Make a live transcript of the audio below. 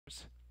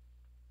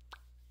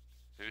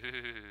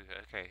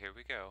Okay, here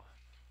we go.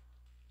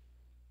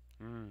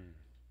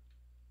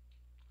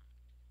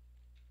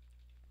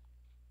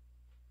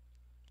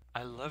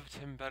 I loved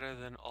him better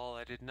than all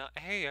I did not.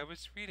 Hey, I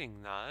was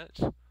reading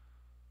that.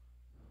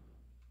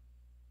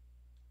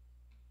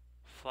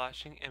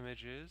 Flashing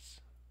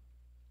images.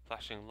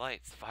 Flashing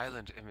lights.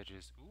 Violent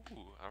images.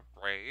 Ooh,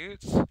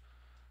 alright.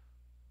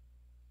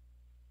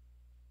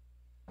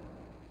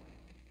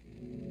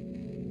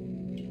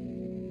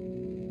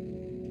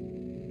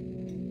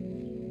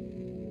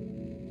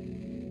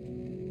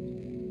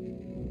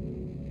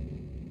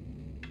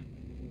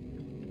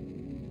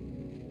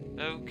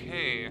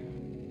 Okay.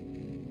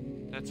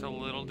 That's a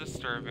little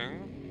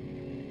disturbing.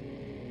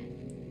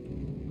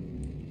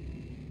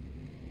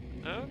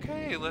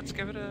 Okay, let's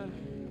give it a,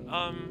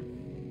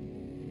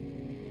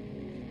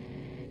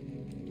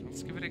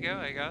 let's give it a go,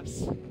 I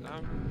guess.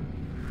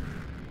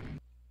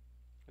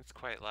 It's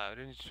quite loud.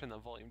 I need to turn the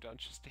volume down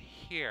just to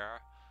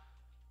hear.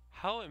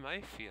 How am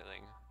I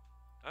feeling?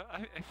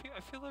 I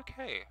feel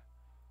okay.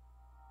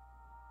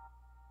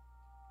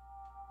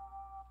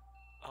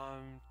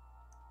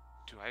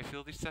 Do I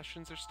feel these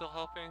sessions are still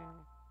helping?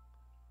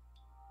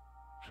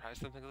 Try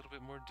something a little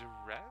bit more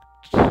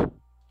direct?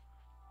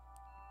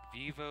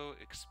 Vivo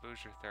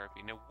exposure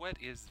therapy. Now, what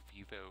is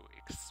Vivo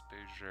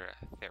exposure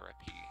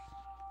therapy?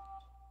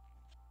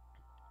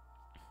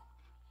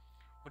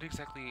 What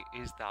exactly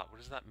is that? What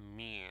does that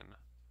mean?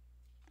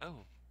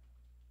 Oh.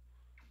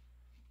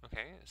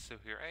 Okay, so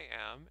here I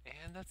am,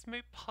 and that's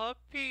my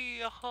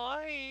puppy!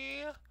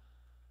 Hi!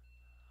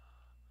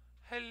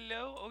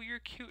 Hello! Oh, you're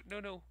cute! No,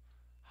 no.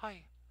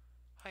 Hi.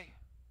 Hi.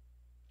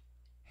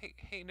 Hey,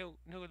 hey, no,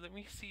 no, let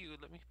me see you.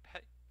 Let me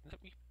pet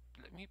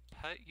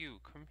you.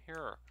 Come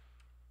here.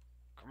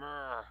 Come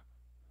here.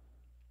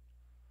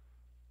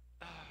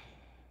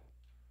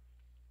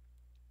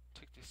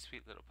 Take this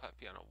sweet little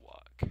puppy on a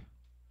walk.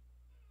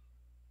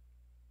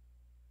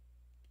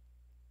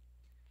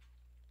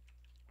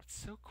 It's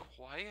so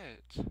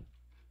quiet.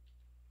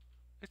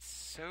 It's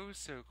so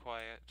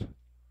quiet.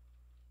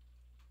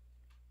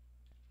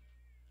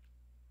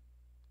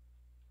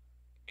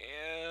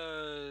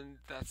 And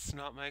that's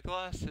not my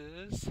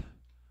glasses.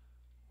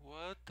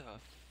 What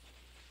the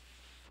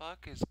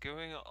fuck is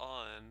going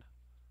on?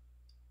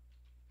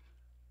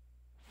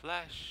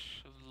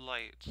 Flash of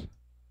light.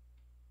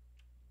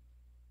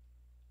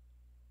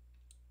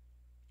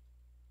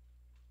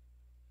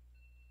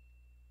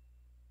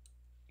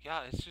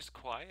 Yeah, it's just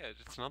quiet.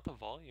 It's not the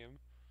volume.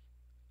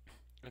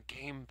 A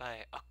game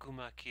by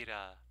Akuma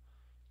Kira.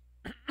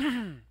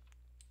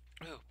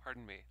 Oh,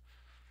 pardon me.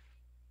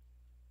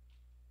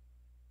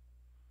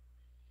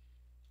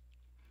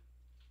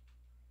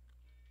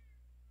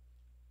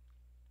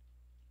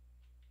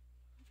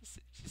 This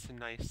is just a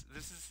nice.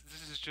 This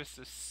is just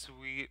a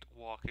sweet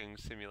walking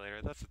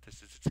simulator. That's what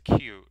this is. It's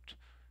cute.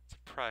 It's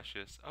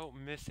precious. Oh,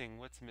 missing.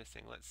 What's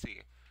missing? Let's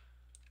see.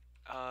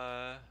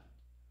 Uh.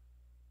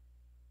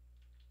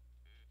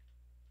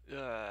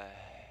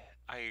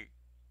 I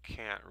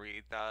can't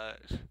read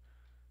that.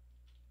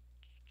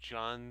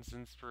 John's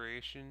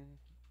inspiration.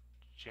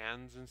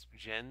 Jen's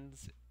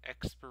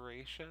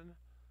expiration.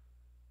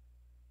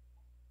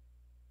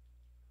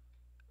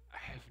 I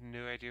have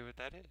no idea what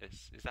that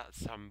is. Is that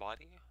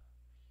somebody?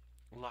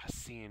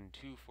 Last seen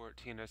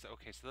 214.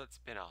 Okay, so that's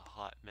been a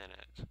hot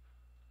minute.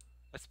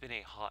 That's been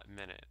a hot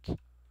minute. Let's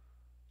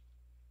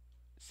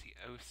see,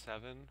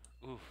 07.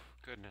 Oof,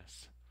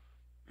 goodness.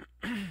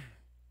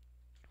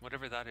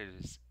 Whatever that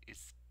is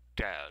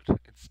dead.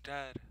 It's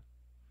dead.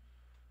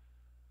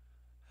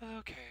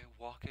 Okay,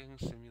 walking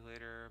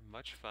simulator,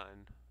 much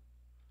fun.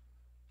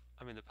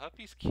 I mean, the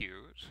puppy's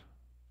cute.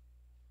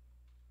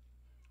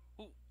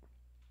 Ooh.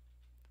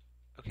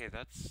 Okay,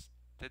 that's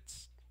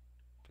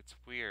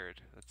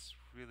weird. That's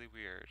really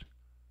weird.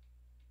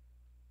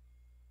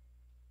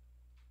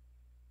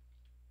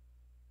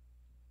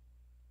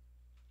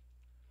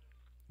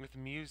 With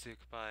music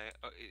by,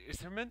 is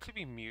there meant to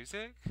be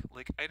music?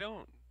 Like, I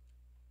don't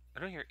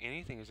hear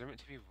anything. Is there meant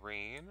to be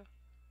rain?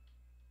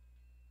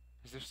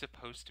 Is there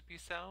supposed to be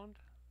sound?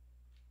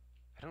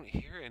 I don't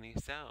hear any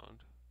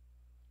sound.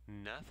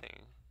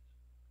 Nothing.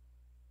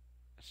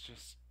 It's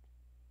just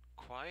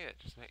quiet.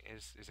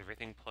 Is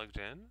everything plugged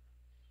in?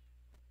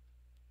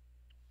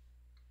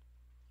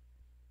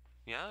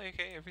 Yeah,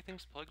 okay,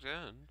 everything's plugged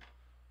in.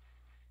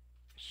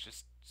 It's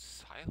just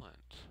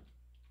silent.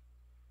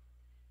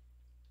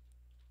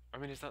 I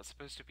mean, is that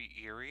supposed to be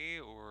eerie,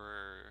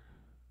 or...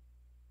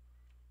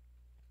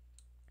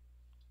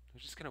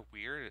 It's just kind of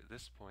weird at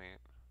this point.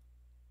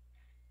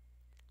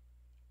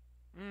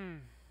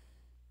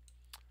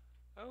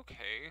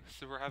 Okay,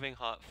 so we're having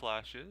hot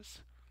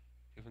flashes.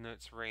 Even though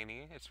it's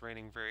rainy. It's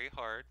raining very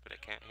hard, but I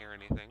can't hear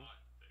anything.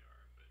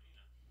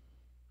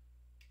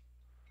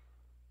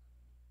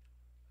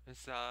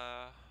 It's,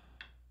 the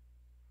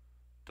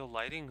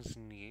lighting's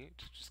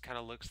neat. Just kind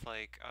of looks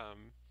like,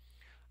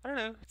 I don't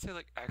know, I'd say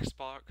like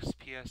Xbox,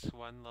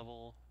 PS1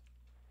 level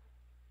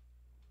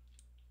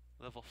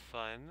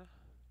fun.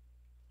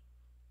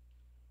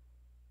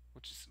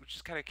 Which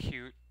is kind of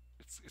cute.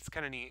 It's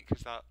kind of neat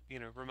because that, you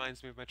know,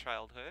 reminds me of my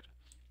childhood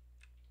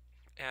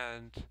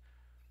and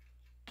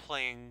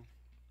playing.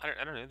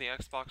 I don't know. The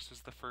Xbox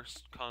was the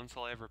first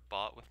console I ever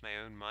bought with my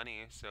own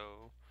money,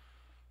 so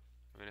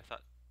I mean, if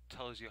that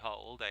tells you how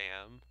old I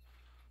am.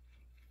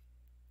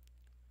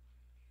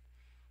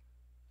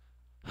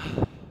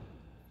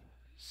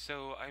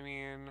 So I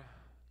mean,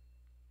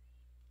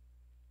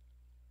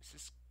 this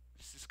is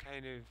this is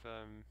kind of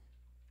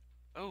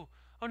Oh,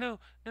 oh no,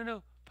 no,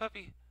 no,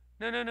 puppy.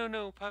 No, no, no,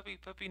 no, puppy,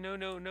 puppy, no,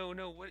 no, no,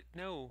 no, what?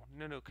 No,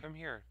 no, no, come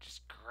here.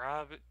 Just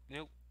grab it.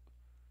 Nope.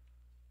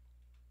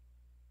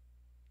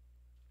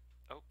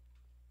 Oh,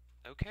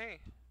 okay.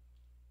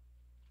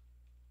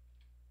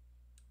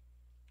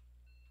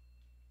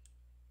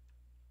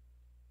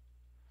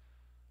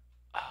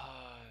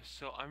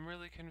 So I'm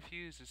really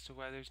confused as to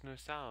why there's no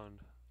sound.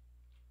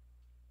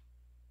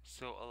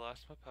 So I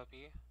lost my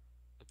puppy.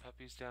 The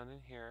puppy's down in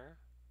here.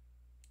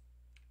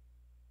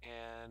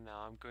 And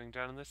now I'm going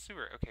down in the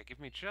sewer. Okay, give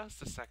me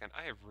just a second.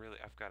 I've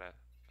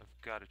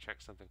gotta check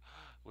something.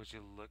 Would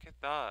you look at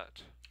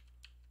that?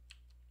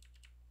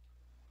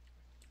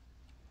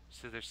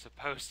 So there's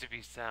supposed to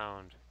be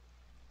sound.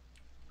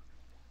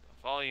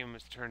 The volume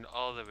is turned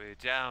all the way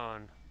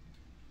down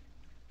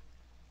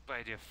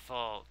by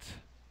default.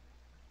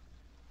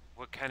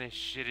 What kind of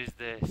shit is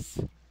this?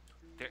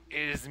 There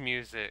is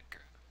music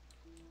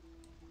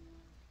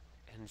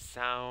and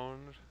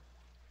sound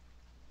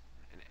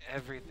and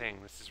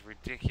everything. This is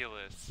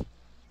ridiculous.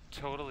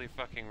 Totally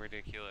fucking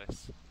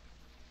ridiculous.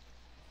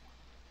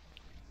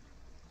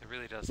 It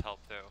really does help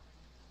though.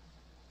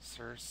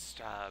 Sir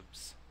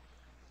Stabs.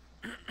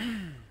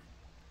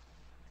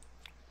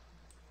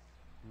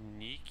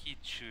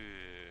 Nikichu.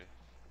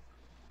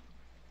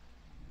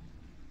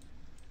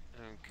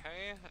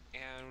 Okay,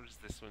 and what does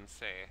this one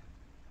say?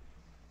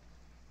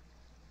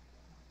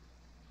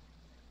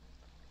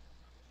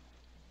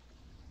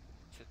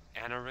 Is it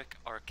Anaric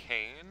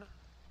Arcane?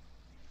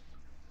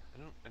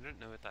 I don't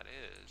know what that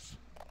is.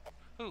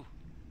 Ooh.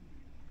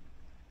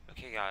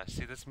 Okay, yeah,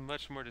 see, that's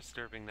much more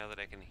disturbing now that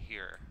I can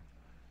hear.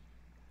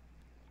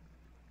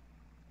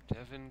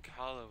 Devin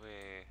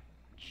Calloway.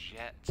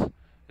 Jet.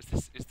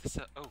 Is this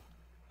a, oh.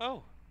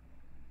 Oh!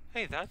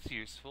 Hey, that's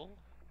useful.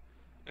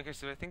 Okay,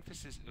 so I think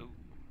this is, oh,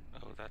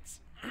 that's,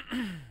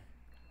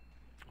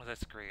 oh,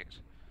 that's great.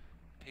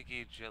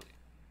 Piggy jelly.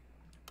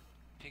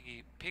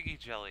 Piggy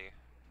jelly.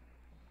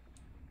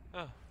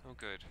 Oh, oh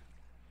good.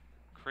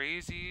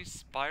 Crazy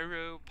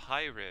Spyro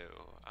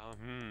Pyro. Oh,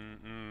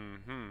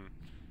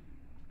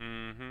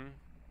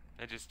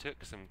 I just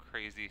took some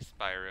crazy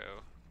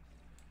Spyro.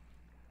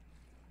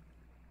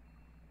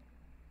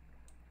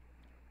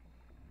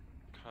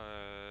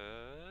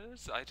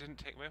 Cause I didn't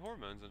take my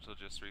hormones until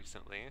just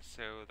recently,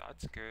 so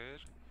that's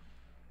good.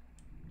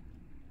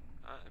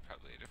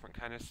 Probably a different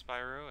kind of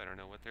Spyro. I don't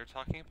know what they're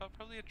talking about.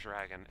 Probably a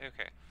dragon.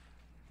 Okay.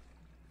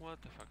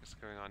 What the fuck is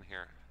going on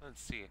here?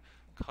 Let's see.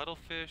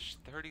 Cuttlefish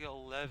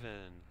 3011.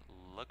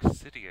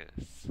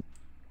 Luxidius.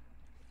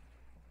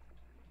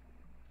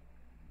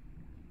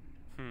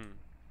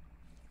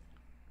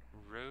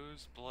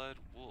 Roseblood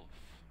Wolf.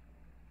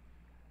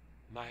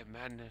 My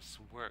madness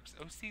works.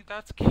 Oh, see,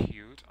 that's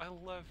cute. I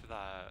love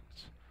that.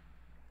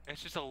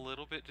 It's just a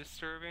little bit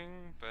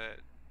disturbing, but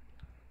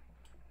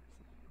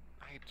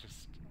I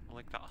just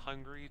like that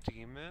hungry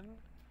demon.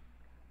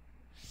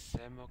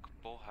 Semok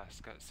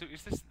Bohaska. So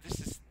is this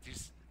is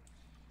these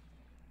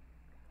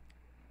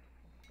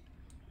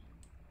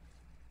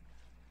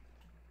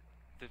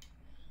the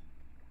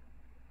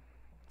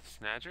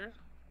Snadger?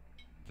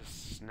 The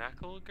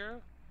Snackle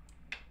girl?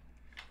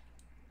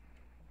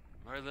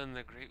 Merlin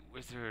the Great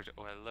Wizard.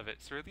 Oh, I love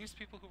it. So are these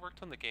people who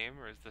worked on the game,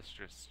 or is this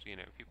just, you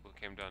know, people who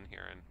came down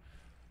here and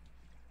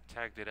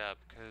tagged it up?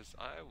 Because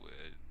I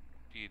would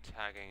be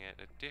tagging it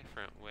a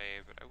different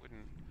way, but I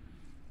wouldn't.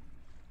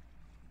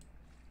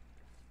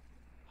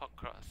 Hot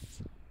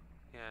cross.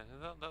 Yeah,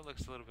 that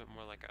looks a little bit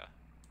more like a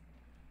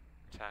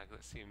tag.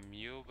 Let's see.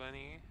 Mule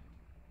Bunny.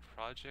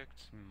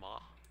 Project Ma.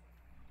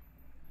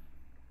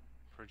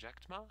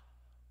 Project Ma?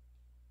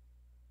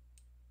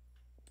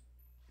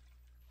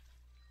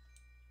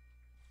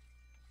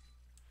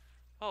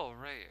 All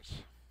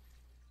right.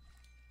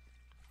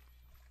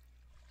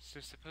 So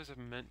suppose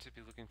I'm meant to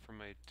be looking for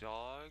my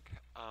dog.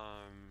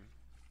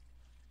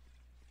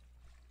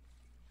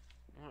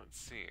 Let's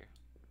see.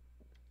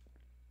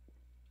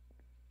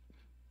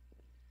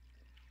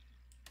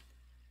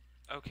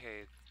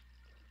 Okay.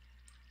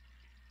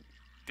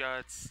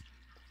 That's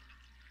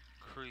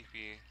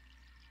creepy.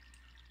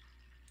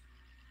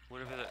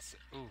 Whatever that's.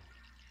 Ooh.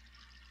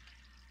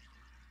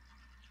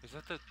 Is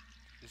that the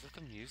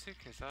music?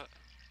 Is that?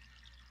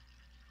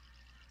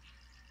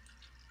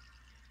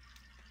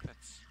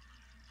 That's.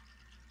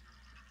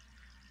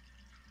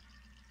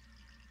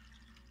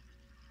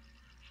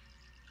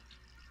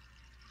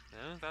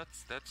 No,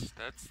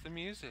 that's the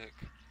music.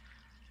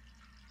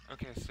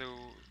 Okay, so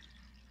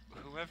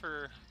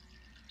whoever.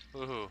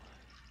 Ooh.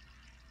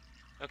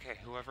 Okay,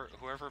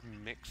 whoever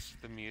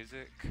mixed the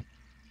music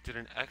did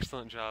an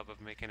excellent job of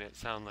making it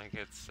sound like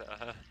it's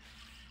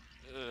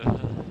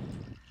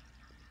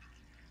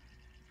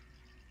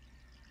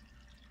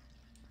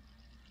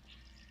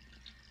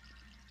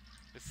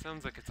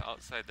sounds like it's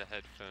outside the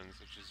headphones,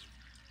 which is...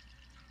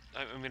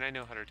 I mean, I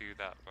know how to do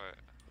that, but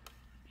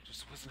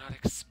just was not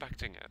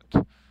expecting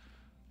it.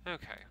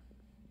 Okay.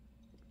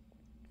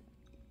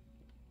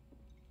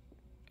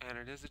 And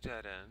it is a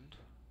dead end.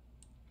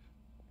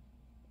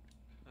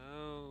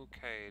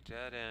 Okay,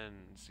 dead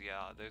ends.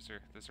 Yeah, those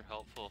are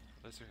helpful.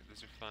 Those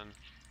are fun.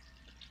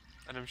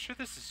 And I'm sure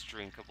this is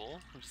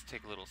drinkable. I'll just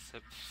take a little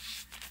sip.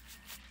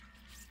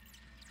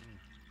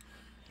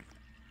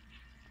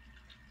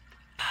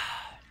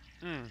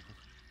 Mmm.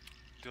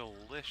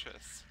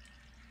 Delicious.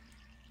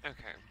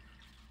 Okay.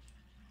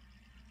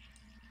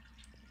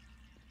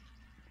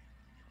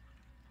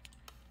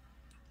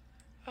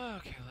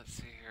 Okay, let's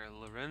see here.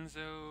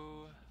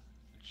 Lorenzo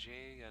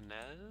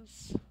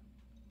Yanez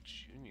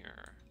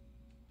Jr.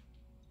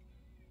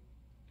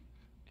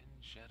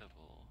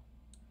 Injectable.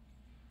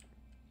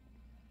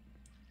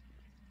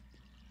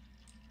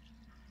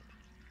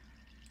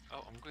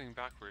 Oh, I'm going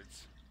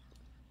backwards.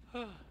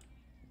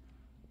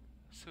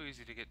 So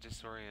easy to get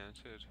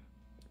disoriented.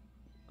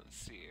 Let's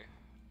see.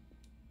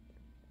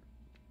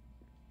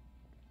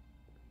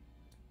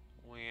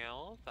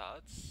 Well,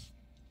 that's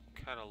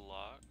kind of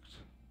locked.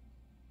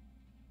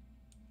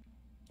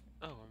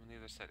 Oh, I'm on the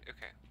other side.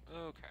 Okay.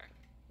 Okay.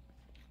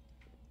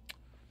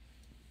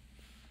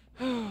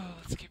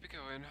 Let's keep it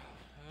going.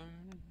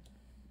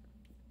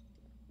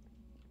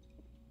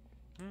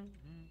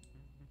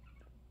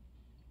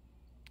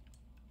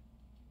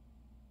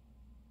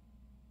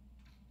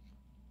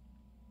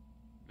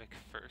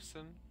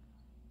 McPherson?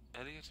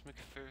 Elliot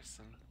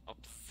McPherson.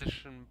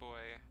 Obsession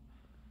boy.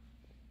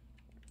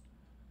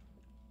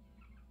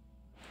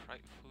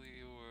 Frightfully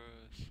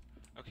yours.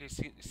 Okay,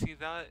 see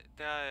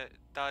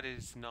that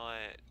is not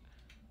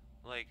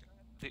like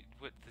the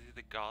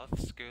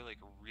goths go like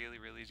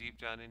really deep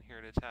down in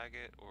here to tag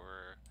it,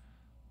 or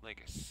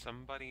like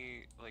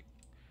somebody like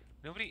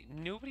nobody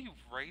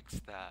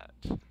writes that.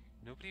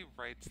 Nobody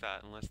writes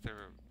that unless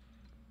they're,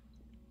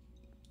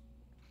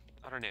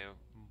 I don't know,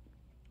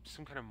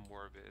 some kind of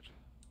morbid.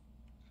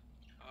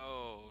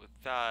 Oh,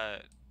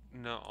 that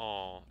no,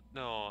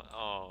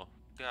 oh,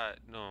 that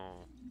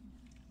no.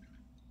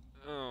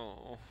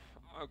 Oh,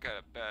 I've got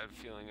a bad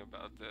feeling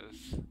about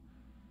this.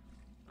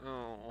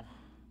 Oh,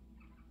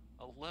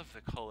 I love the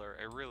color,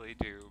 I really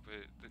do,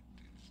 but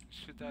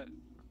should that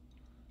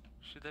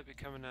be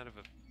coming out of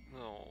a...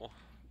 No.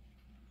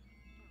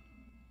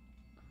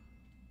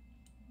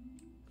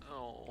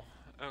 Oh,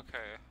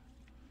 okay.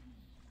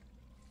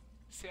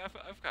 See, I've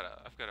got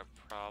a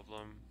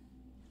problem.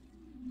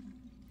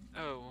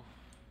 Oh.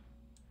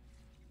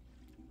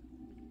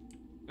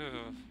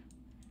 Ugh.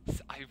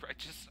 I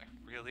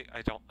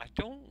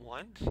don't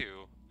want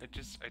to. I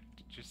just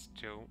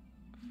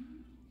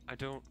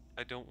don't.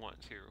 I don't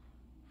want to.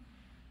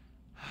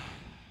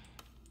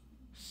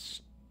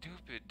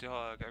 Stupid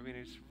dog. I mean,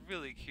 it's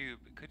really cute,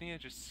 but couldn't he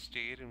have just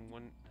stayed in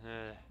one?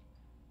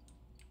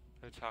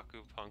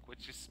 Otaku punk.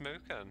 What you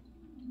smoking?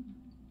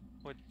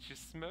 What you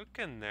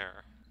smoking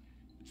there?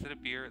 Is that a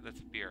beer? That's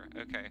a beer.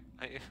 Okay.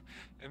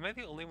 Am I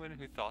the only one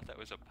who thought that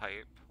was a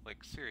pipe?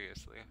 Like,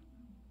 seriously.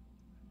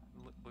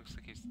 Looks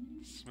like he's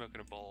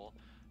smoking a bowl.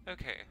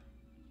 Okay.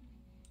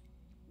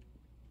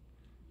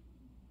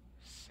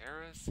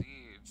 Sarah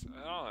Seeds.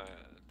 Oh,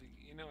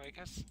 you know, I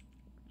guess...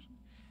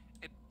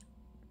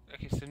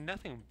 Okay, so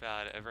nothing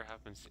bad ever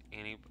happens to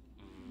any...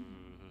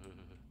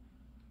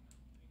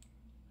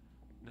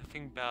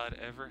 Nothing bad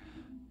ever...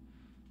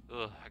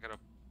 Ugh, I got a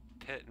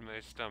pit in my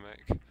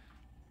stomach.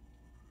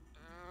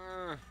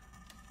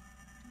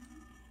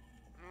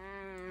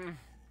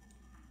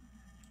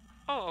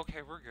 Oh,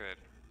 okay, we're good.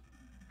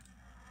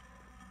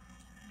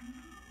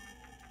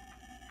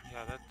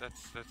 Yeah,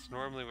 that's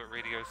normally what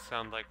radios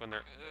sound like when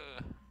they're...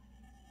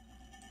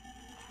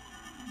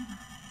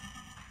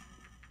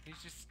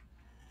 He's just...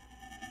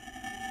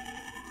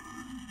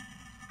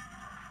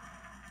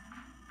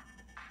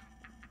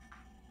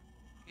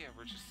 Yeah,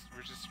 we're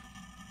just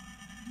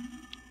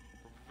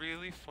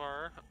really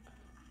far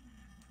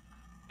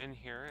in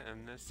here,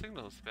 and the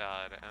signal's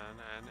bad,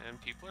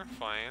 and people are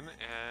fine,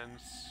 and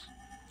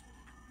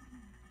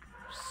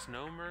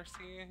Snow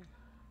Mercy,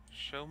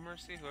 Show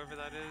Mercy, whoever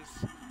that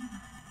is.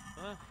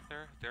 Oh,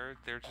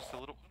 they're just a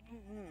little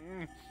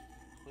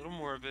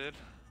morbid.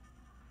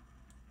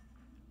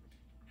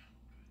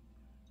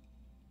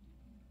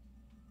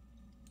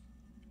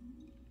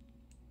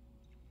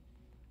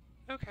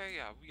 Okay,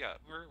 yeah,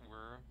 we're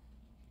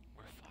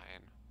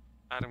fine.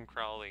 Adam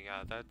Crowley,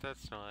 yeah,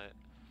 that's not.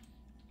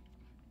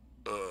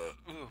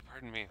 Ooh,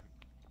 pardon me.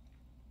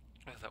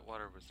 Oh, that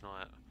water was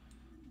not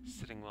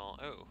sitting well.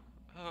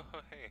 Oh,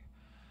 hey.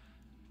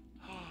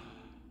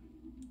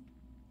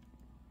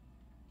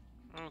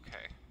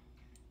 Okay.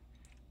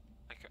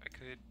 I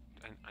could.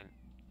 I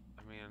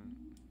mean,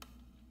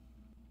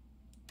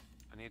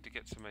 I need to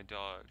get to my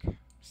dog.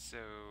 So.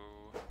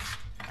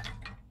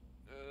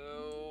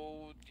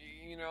 Oh,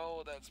 you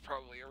know, that's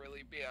probably a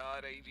really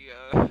bad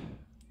idea.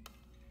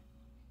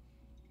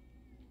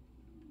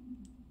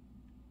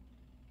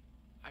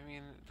 I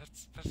mean,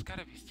 that's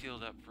gotta be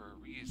sealed up for a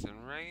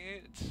reason,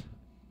 right?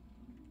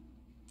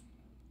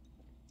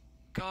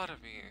 gotta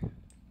be.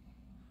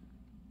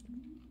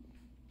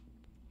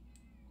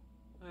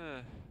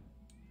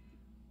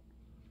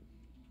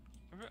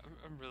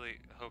 I'm really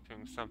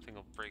hoping something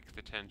will break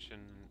the tension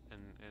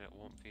and it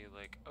won't be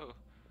like, oh,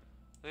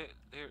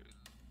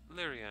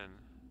 Lyrian.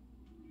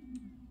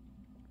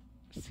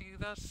 See,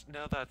 that's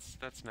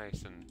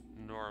nice and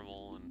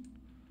normal and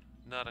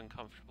not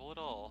uncomfortable at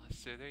all.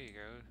 So there you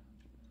go.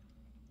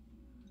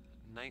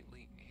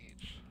 Nightly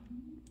age.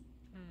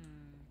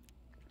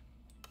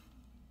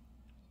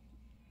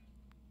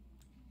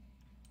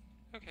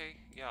 Okay,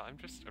 yeah, I'm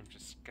just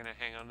gonna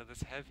hang on to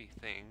this heavy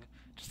thing,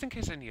 just in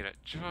case I need it,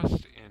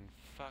 just in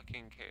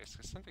fucking case,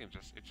 because something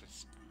just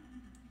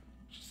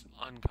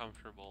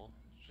uncomfortable,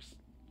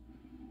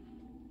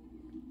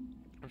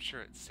 I'm sure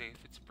it's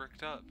safe, it's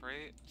bricked up,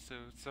 right? So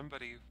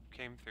somebody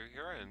came through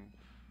here and,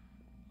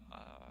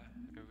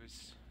 it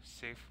was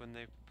safe when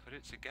they put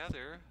it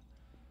together.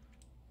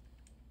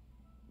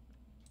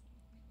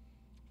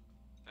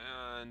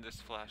 And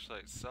this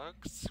flashlight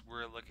sucks.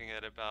 We're looking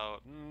at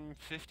about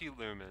 50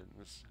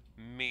 lumens,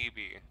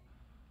 maybe.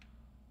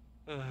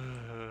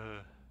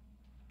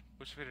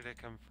 Which way did I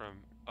come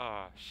from?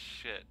 Oh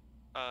shit.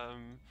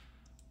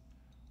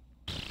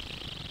 Does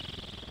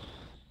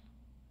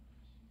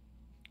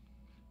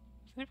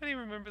anybody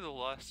remember the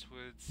Lost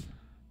Woods?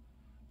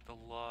 The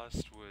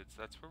Lost Woods.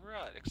 That's where we're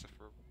at. Except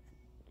for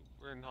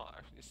we're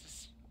not.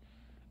 Is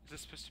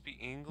this supposed to be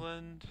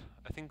England?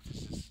 I think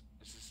this is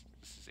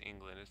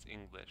England. It's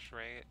English,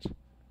 right?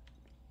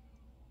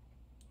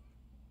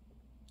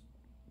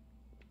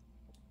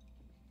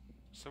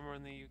 Somewhere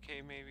in the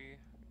UK, maybe?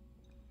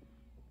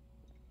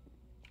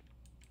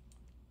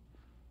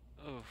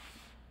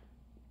 Oof.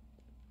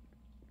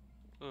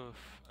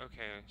 Oof.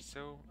 Okay,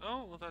 so...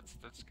 Oh, well that's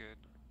good.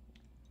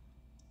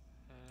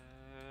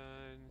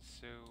 And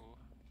so...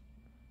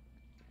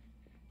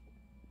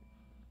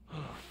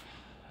 Oof.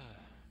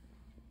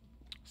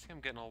 See, I'm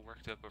getting all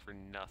worked up over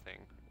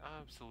nothing.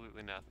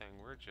 Absolutely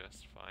nothing. We're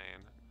just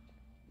fine.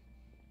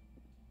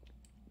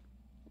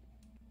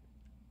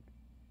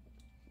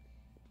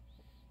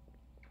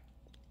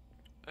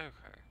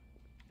 Okay.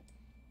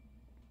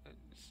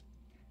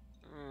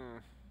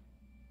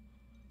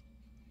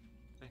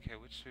 Okay,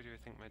 which way do I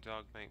think my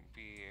dog might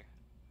be?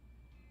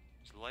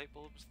 There's light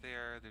bulbs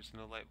there, there's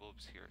no light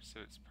bulbs here, so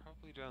it's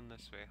probably down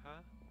this way,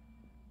 huh?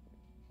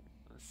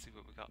 Let's see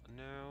what we got.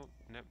 No,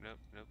 nope,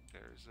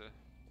 there's a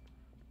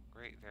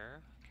grate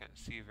there. Can't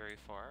see very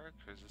far,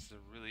 because this is a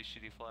really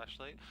shitty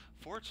flashlight.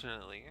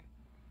 Fortunately,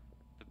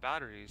 the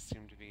batteries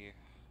seem to be...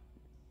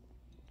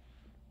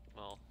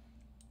 well,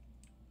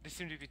 they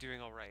seem to be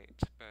doing alright,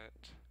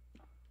 but...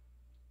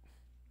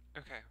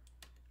 okay.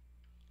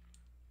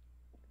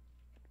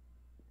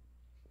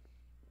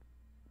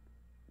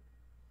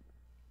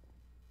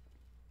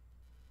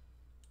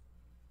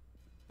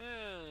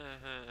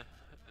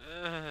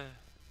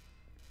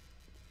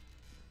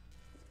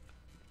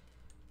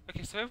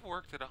 Okay, so I've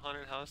worked at a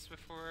haunted house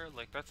before.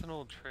 Like, that's an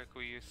old trick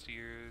we used to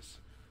use.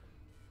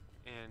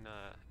 And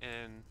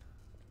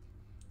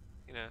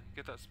you know,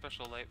 get that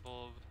special light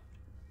bulb.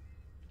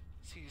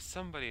 See,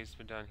 somebody's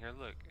been down here.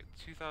 Look,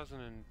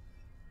 2000 and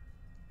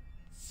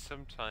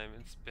sometime.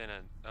 It's been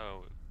a...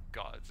 oh,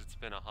 gods, it's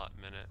been a hot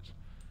minute.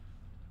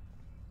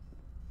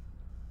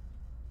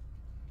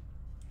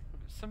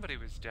 Somebody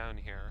was down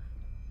here.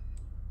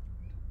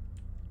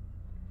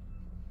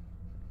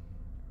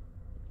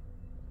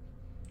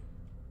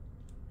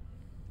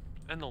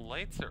 And the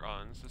lights are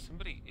on, so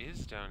somebody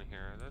is down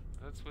here.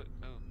 That's what...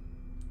 oh.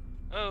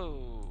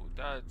 Oh,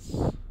 that's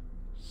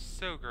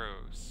so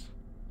gross.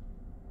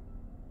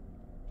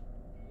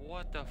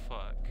 What the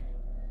fuck?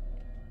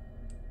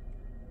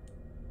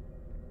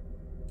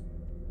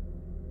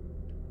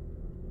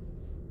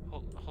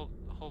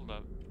 Hold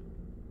up.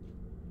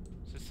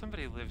 So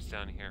somebody lives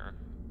down here.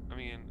 I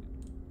mean,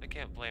 I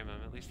can't blame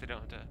them. At least they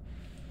don't have to...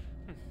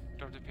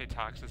 don't have to pay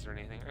taxes or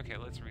anything. Okay,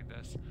 let's read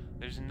this.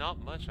 There's not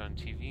much on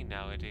TV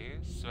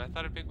nowadays, so I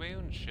thought I'd make my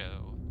own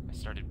show. I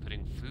started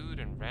putting food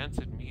and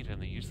rancid meat in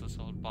the useless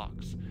old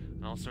box,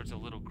 and all sorts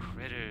of little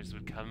critters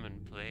would come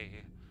and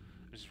play.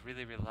 It was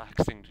really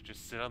relaxing to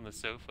just sit on the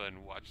sofa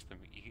and watch them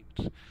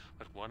eat.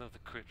 But one of the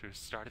critters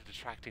started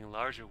attracting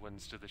larger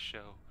ones to the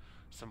show.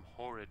 Some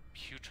horrid,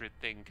 putrid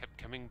thing kept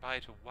coming by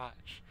to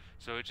watch,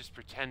 so I just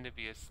pretend to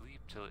be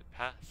asleep till it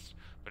passed,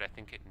 but I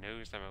think it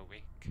knows I'm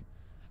awake.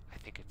 I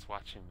think it's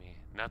watching me,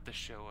 not the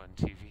show on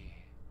TV.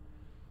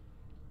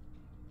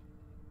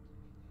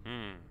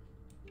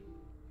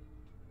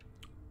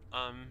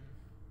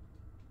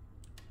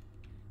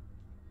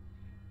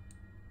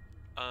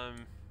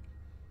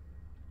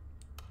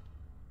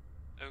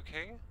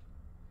 Okay.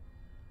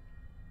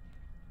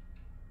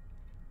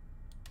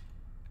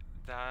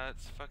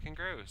 That's fucking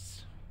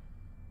gross.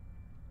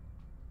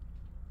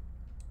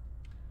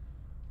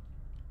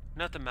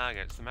 Not the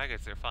maggots. The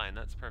maggots are fine.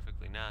 That's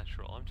perfectly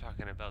natural. I'm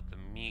talking about the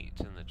meat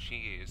and the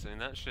cheese. I mean,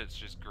 that shit's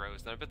just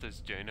gross. And I bet those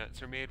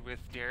donuts are made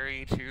with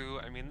dairy, too.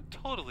 I mean,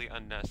 totally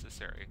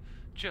unnecessary.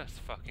 Just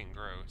fucking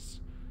gross.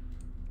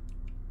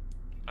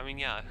 I mean,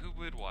 yeah, who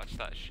would watch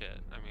that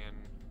shit? I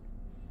mean...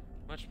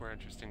 Much more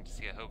interesting to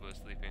see a hobo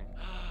sleeping.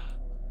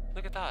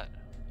 Look at that!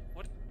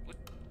 What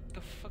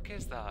the fuck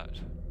is that?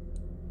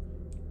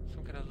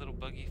 Some kind of little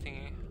buggy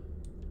thingy.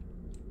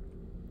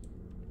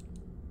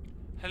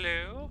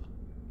 Hello?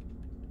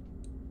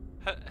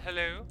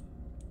 Hello?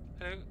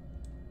 Hello?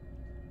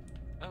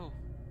 Oh.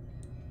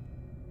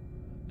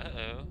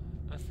 Uh-oh.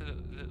 That's a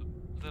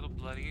little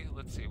bloody.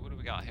 Let's see, what do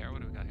we got here?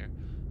 What do we got here?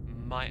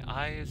 My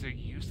eyes are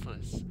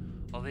useless.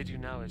 All they do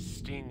now is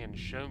sting and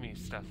show me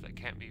stuff that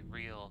can't be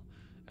real.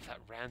 If that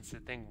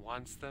rancid thing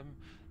wants them,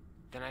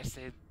 then I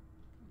say,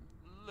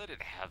 let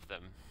it have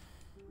them.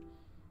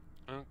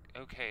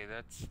 Okay,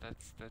 that's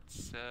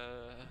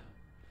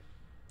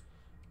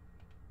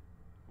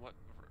what,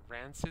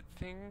 rancid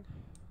thing?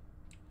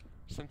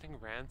 Something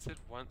rancid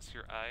wants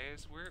your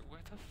eyes? Where the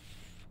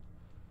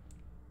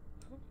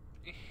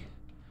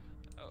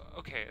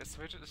okay,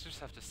 so I just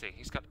have to say,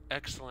 he's got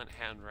excellent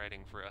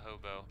handwriting for a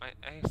hobo. I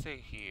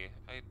say he.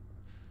 I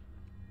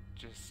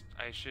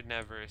should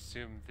never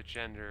assume the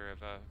gender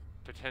of a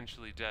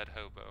potentially dead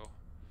hobo.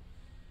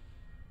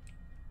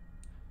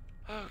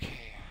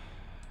 Okay.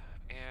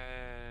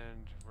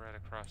 And we're at a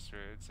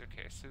crossroads.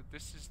 Okay, so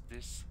this is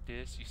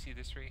you see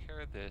this right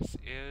here? This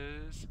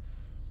is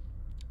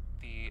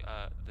the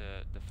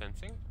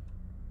fencing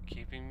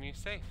keeping me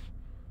safe.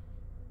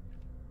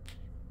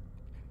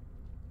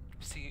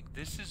 See,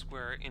 this is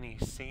where any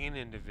sane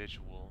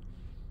individual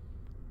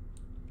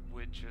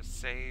would just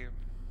say,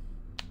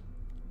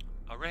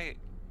 alright,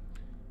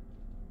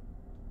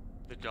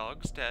 the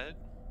dog's dead.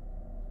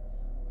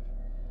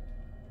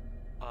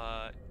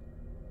 The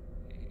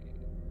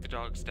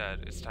dog's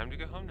dead. It's time to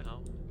go home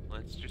now.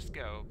 Let's just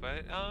go.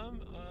 But, I'm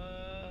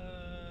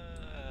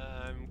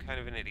kind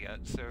of an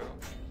idiot, so...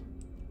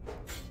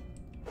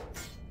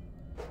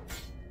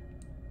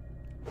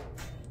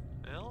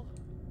 Well,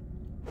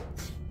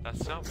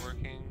 that's not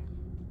working.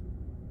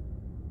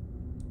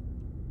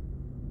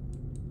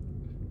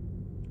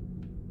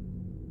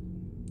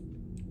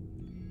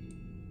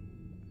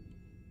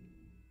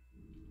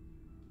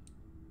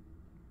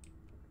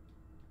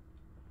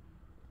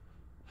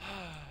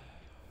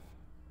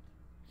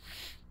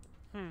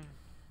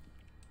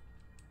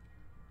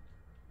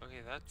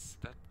 Okay, that's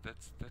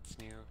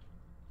new.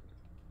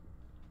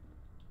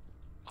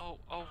 Oh.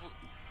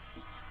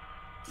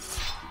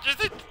 Is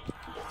it?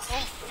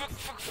 Oh,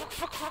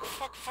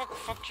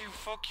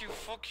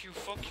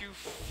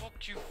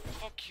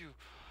 fuck you.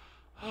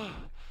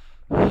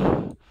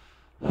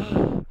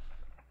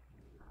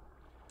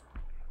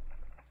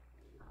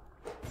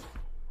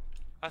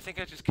 I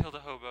think I just killed a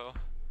hobo.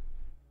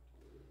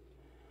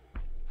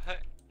 Hey,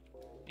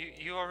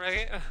 you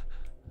alright?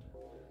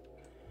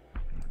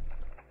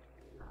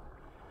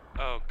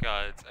 Oh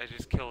god, I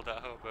just killed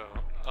that hobo.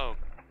 Oh.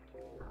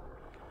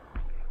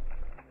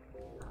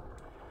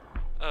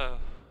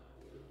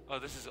 Oh,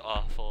 this is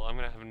awful. I'm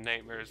gonna have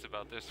nightmares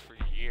about this for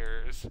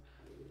years.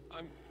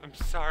 I'm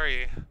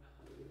sorry.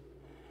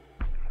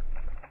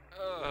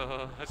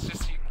 Oh, that's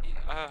just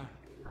oh,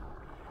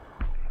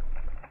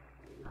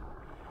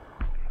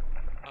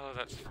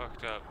 that's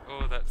fucked up.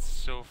 Oh, that's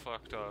so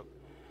fucked up.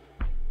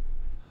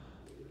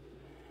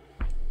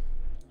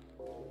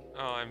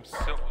 Oh, I'm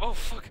so... Oh,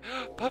 fuck!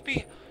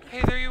 Puppy!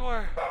 Hey, there you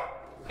are!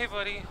 Hey,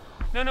 buddy.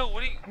 No,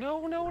 what are you...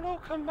 No,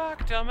 come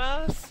back,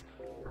 dumbass!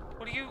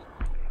 What are you...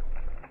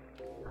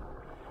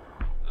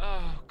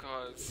 Oh,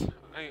 God.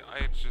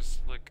 I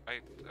just, like,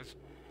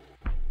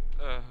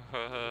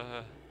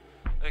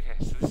 okay,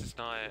 so this is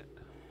not it.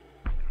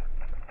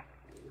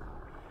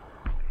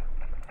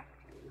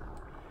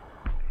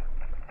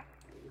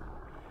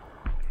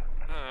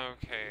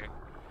 Okay.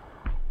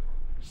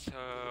 So...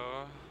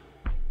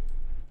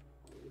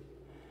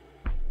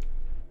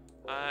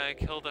 I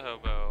killed a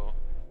hobo.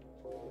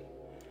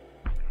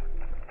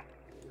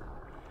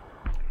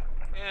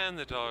 And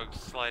the dog's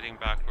sliding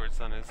backwards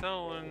on his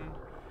own.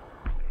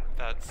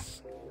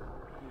 That's...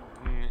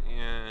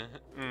 yeah.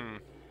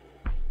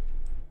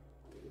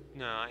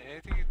 No, I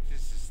think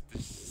this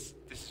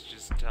is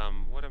just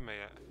dumb. What am I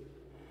at?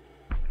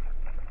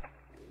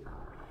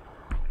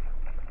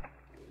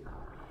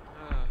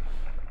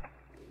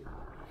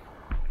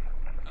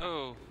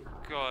 Oh,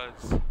 God.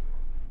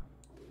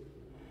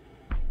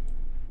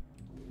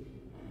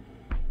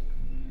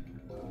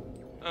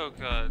 Oh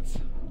god.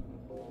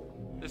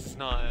 This is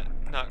not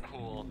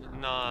cool.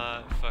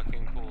 Not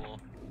fucking cool.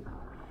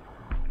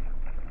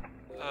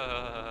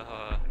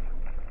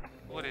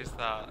 What is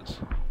that?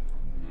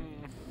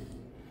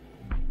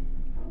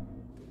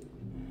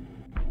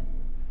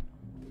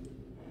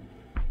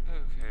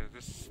 Okay,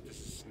 this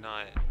is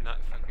not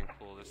fucking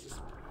cool. This is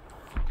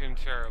fucking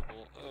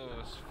terrible. Oh,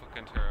 it's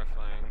fucking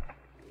terrifying.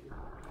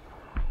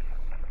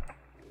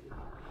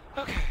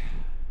 Okay.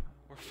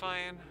 We're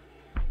fine.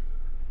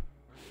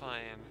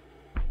 Fine.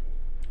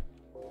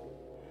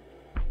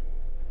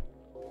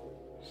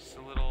 Just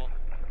a little...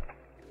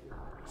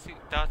 See,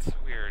 that's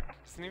weird.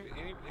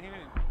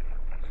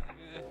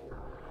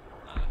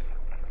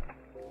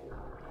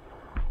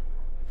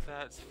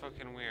 That's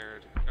fucking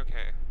weird.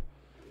 Okay.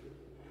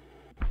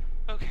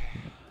 Okay.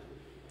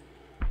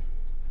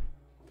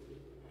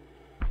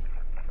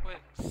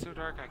 so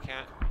dark I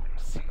can't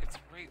see. It's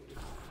right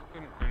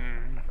fucking.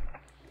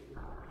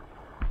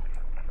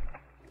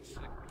 It's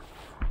like.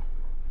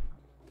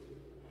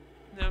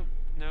 Nope,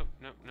 nope,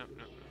 nope, nope,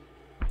 nope.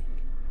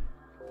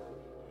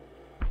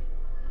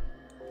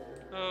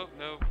 Oh,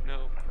 nope,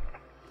 nope.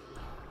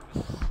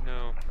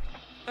 No.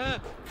 Ah!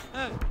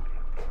 Ah!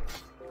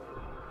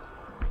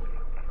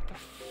 What the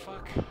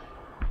fuck?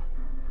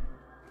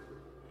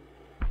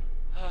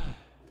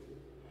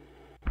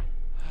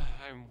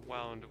 I'm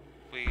wound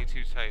way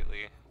too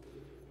tightly.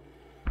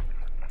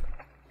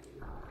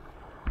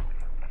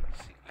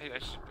 See, I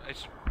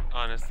should,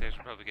 honestly, I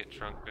should probably get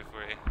drunk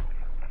before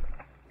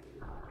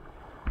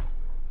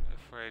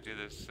I do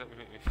this. That would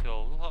make me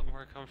feel a lot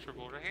more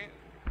comfortable, right?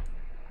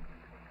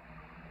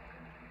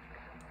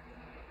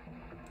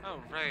 Oh,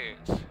 right.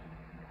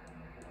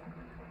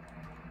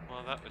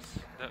 Well, that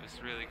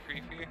was really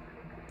creepy.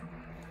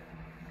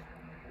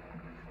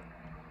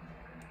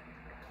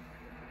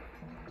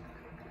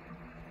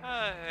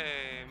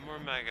 Hey, more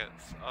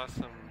maggots.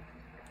 Awesome.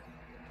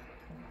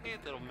 Hey,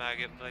 little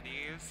maggot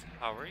buddies.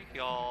 How are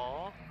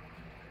y'all?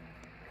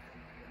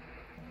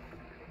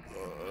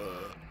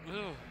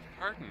 Ooh,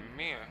 pardon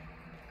me.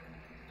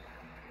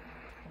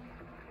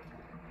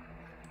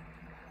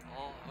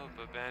 All hope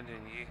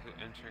abandon ye who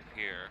enter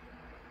here.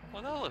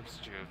 Well, that looks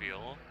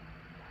jovial.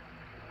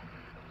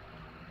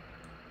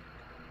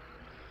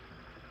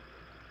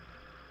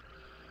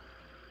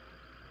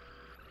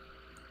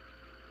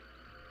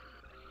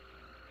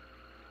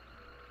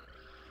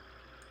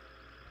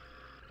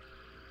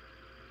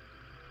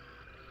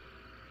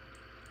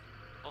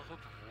 All hope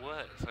of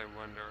what, I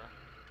wonder?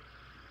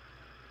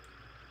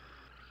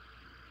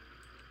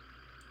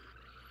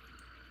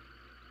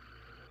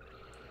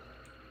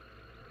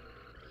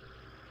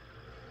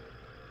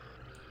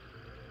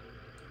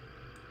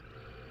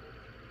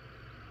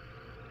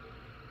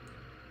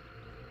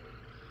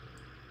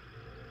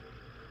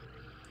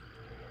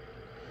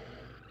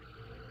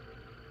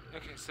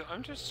 Okay, so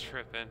I'm just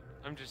tripping.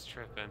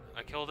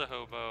 I killed a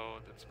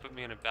hobo. That's put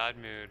me in a bad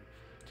mood.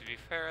 To be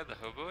fair, the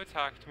hobo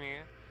attacked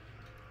me.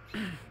 I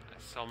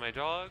saw my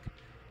dog.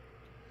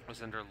 I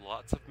was under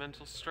lots of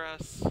mental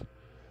stress.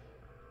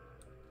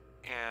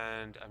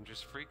 And I'm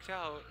just freaked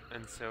out.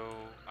 And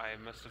so I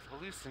must have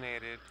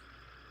hallucinated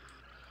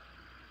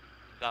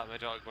that my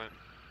dog went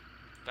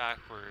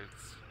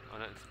backwards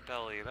on its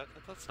belly.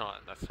 That's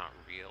not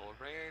real,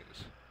 right?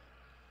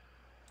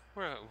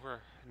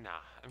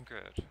 Nah, I'm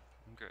good.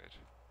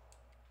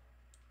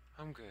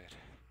 I'm good.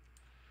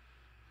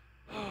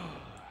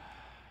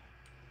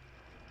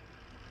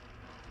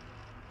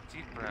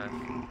 Deep breath.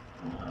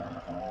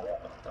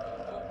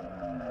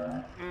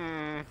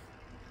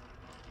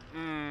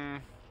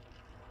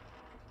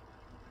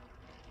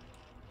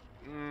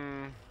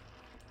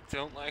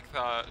 Don't like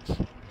that.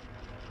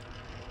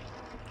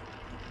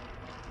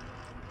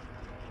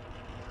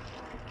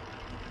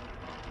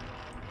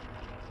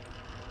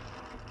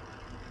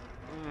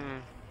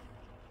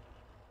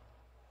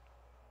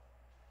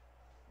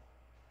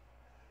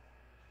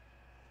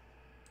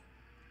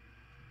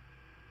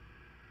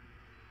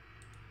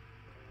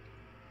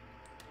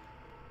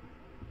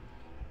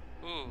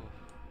 Ooh.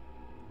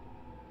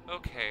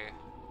 Okay.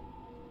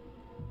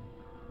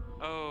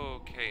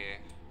 Okay.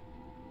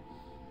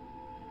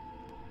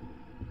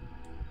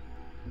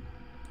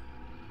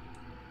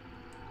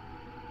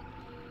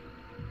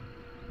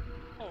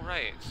 All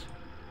right.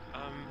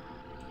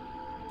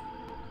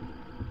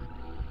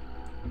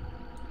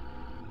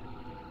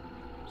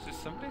 So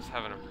somebody's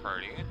having a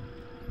party.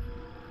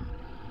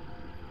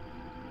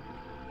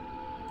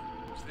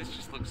 So this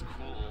just looks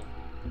cool.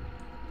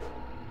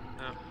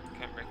 No,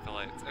 can't break the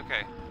lights.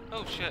 Okay.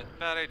 Oh shit,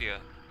 bad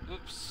idea.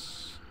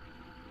 Oops.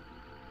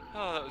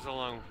 Oh, that was a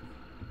long...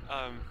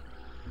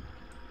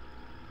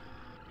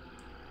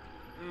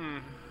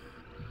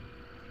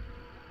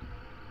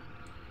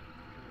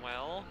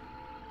 Well...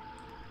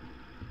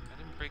 I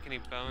didn't break any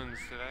bones,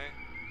 did I?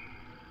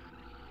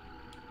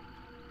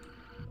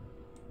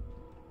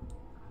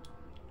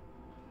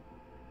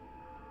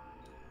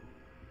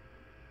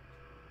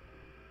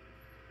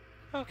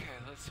 Okay,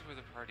 let's see where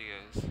the party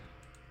is.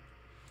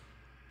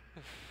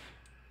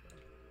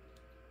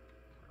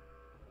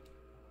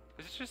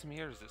 Is it just me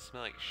or does it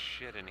smell like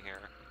shit in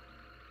here?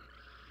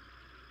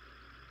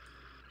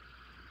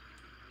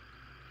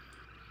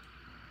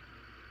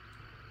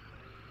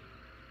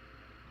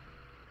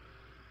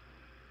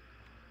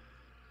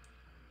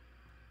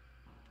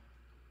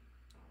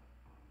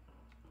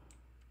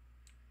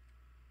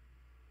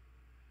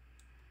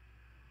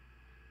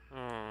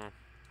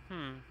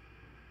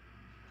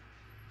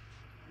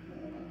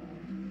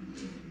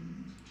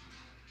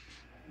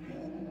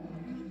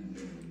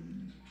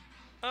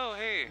 Oh,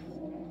 hey!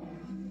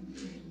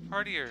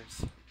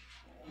 Partiers!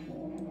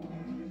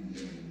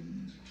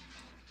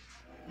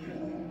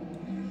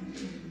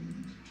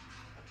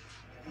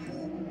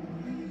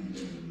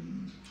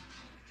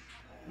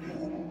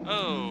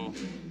 Oh!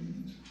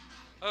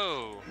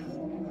 Oh!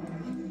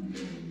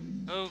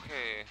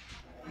 Okay.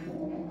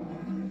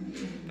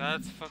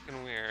 That's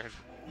fucking weird.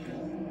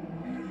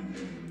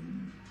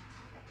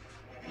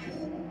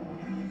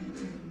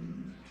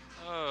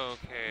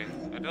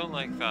 don't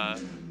like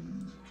that.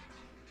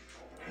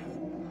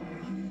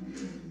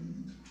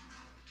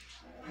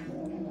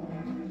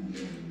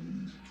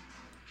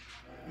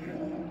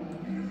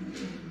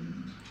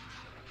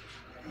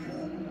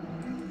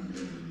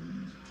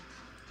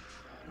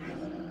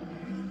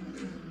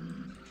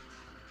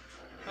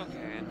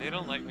 Okay, and they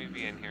don't like me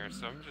being here,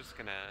 so I'm just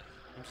gonna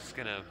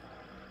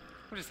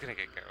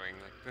get going.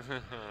 Like,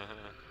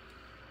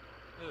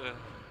 ugh.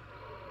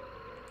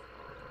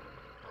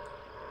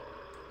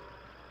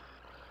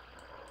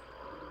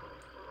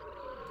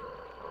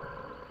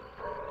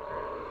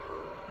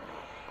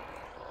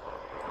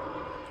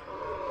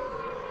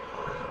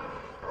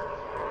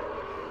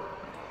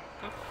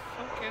 The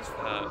fuck is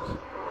that?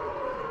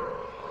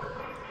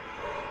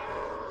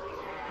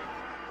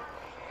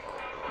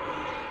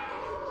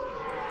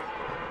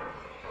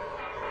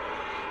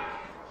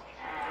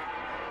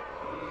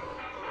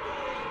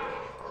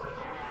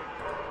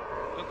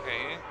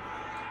 Okay.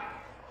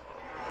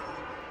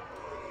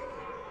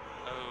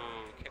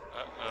 Okay.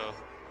 Uh-oh.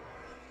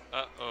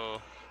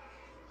 Uh-oh.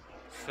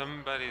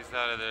 Somebody's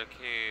out of their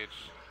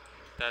cage.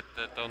 That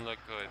don't look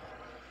good.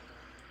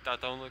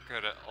 That don't look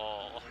good at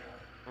all.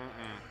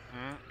 Mm-mm.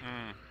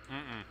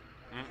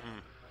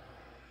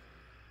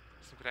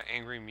 Some kind of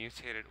angry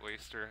mutated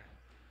oyster.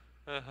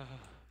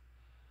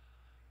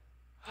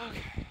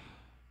 Okay.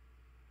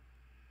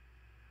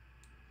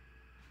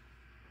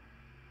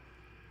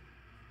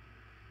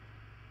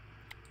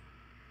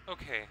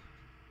 Okay.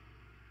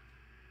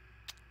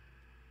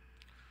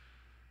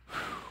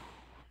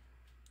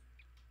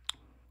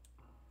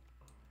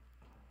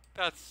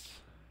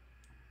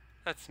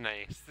 That's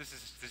nice. This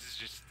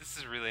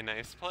is a really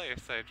nice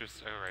place.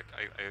 Alright,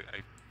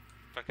 I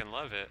fucking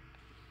love it.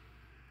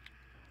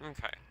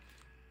 Okay.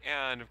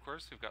 And of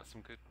course we've got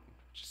some good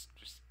just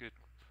good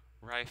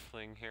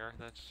rifling here.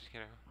 That's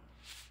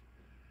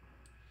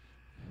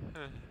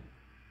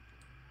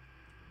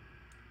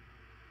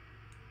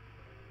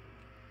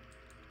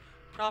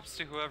props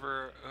to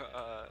whoever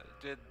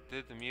did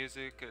the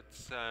music.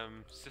 It's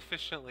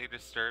sufficiently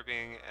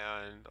disturbing,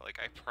 and like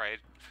I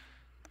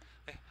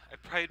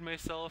pride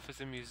myself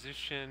as a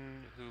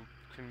musician who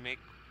can make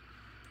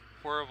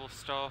horrible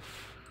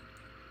stuff.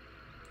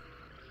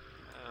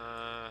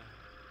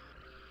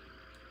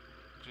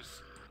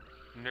 Just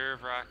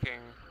nerve-wracking.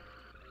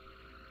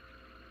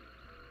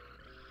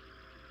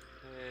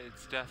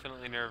 It's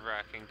definitely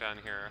nerve-wracking down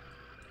here.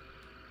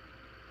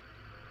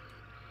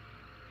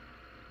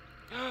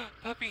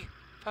 Puppy!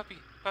 Puppy!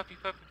 Puppy!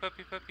 Puppy!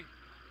 Puppy! Puppy!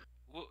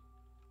 What?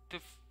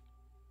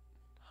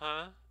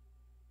 Huh?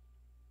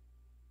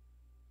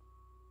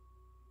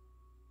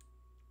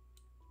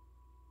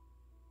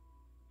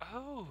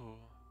 Oh!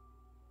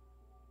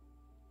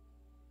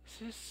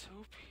 This is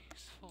so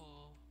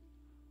peaceful.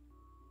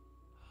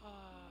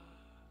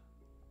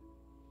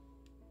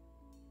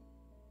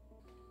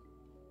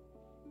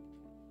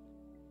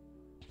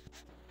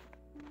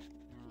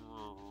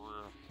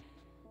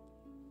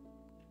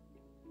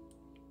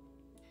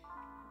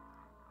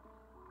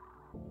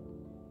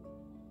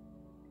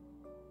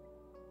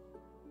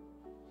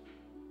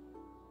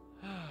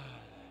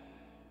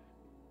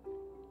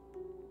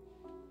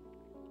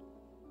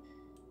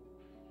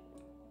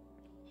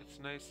 It's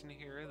nice in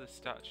here. The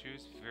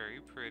statue's very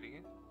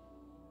pretty.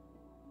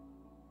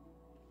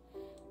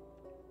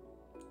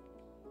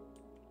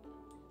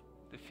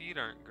 The feet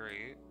aren't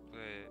great,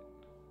 but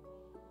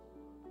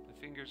the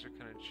fingers are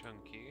kind of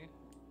chunky.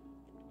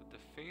 But the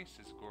face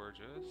is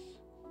gorgeous.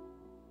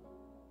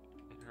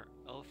 And her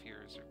elf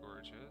ears are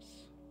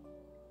gorgeous.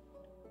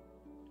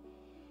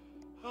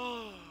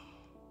 Oh.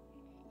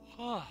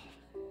 Oh.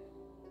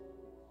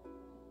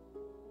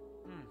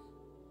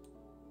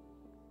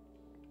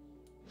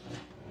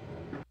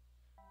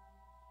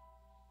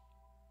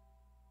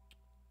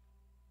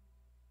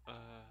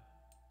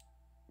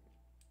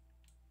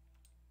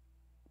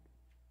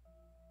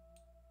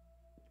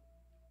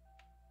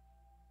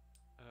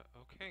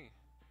 Okay.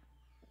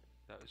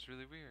 That was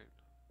really weird.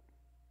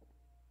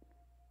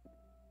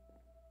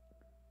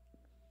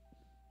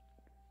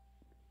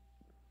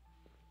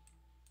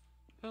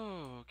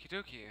 Oh, okie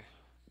dokie.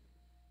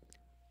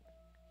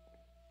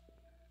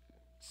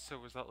 So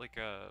was that like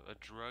a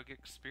drug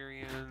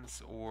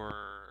experience, or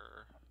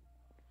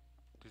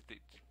did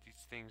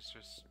these things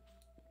just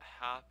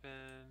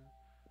happen?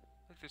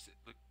 Like there's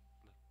like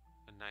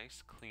a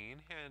nice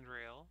clean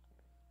handrail.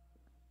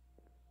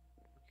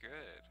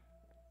 Good.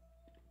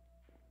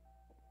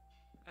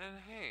 And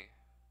hey.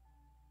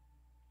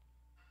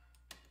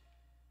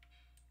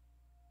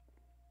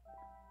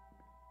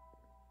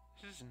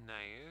 This is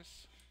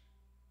nice.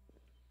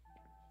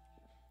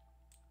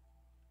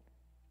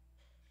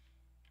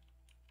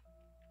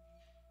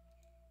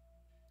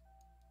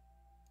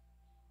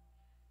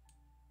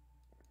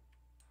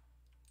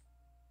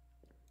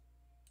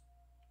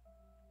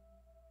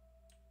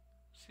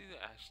 See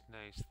the ash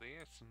nicely.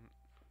 It's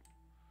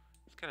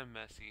kind of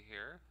messy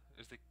here.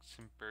 There's like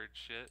some bird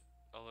shit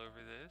all over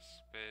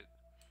this, but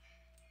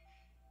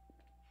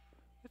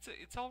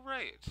it's all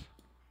right.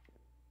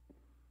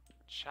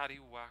 Chatty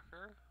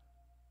whacker.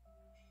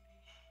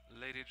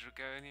 Lady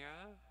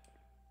Dragonia.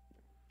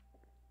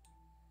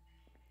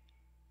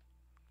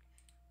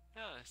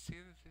 Yeah, see,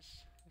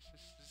 this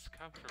is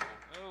comfortable.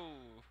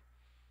 Oh!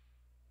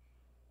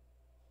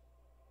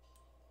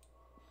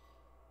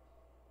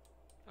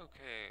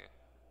 Okay.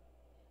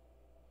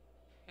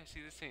 Yeah,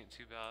 see, this ain't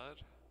too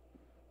bad.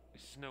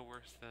 This is no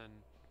worse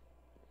than,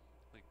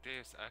 like,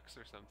 Deus Ex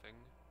or something.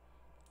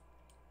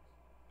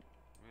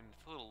 I mean,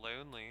 it's a little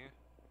lonely.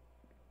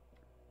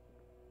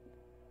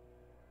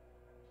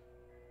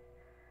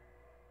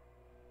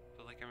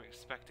 But, like, I'm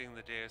expecting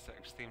the Deus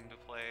Ex theme to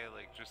play,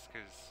 like, just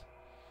 'cause...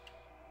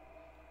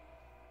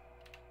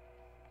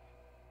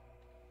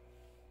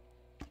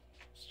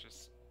 It's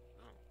just...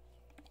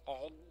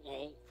 Oh.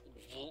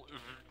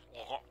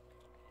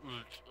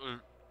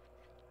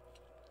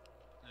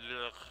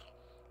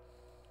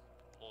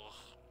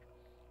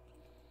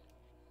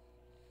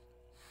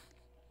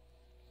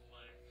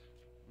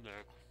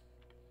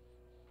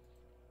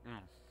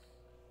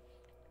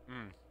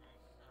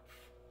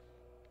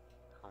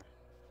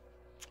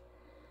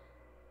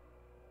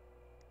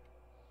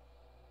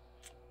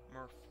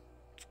 Murph.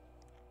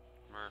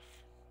 Murph.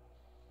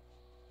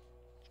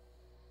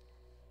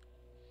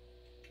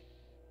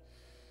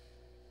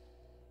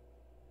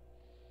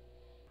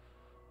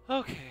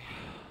 Okay.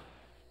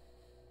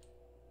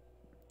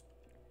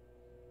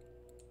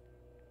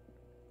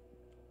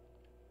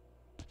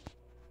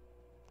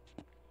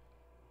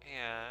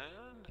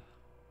 And...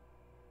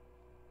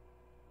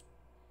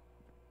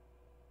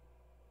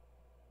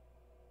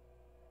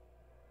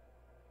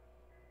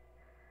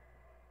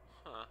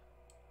 Huh.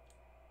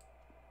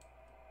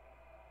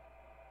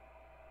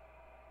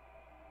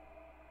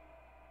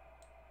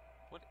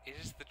 What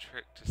is the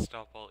trick to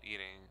stop while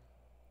eating?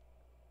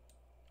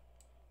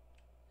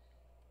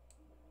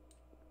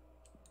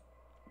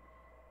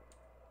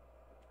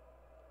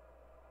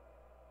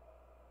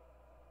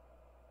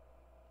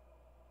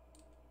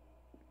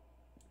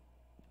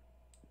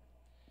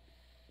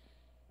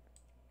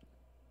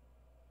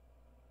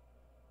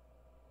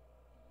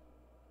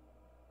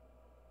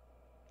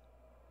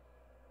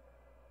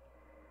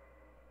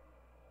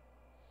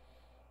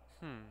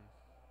 Hmm.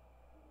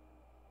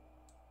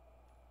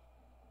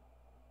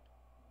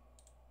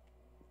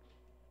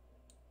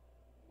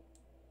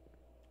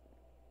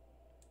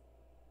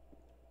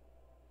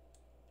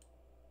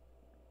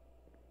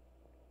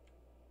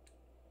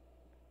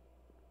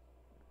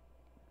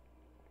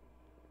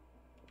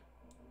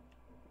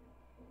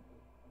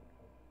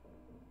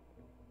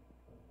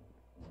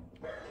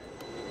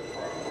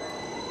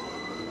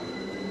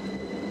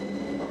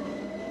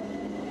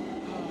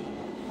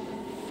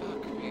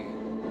 Fuck me.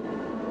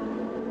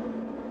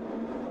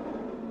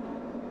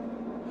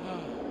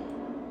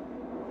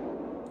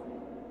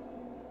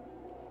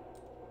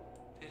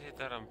 They did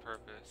that on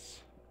purpose.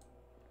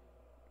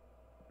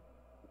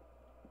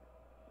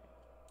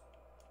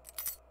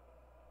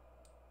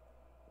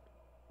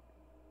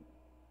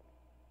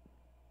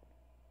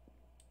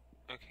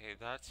 Okay,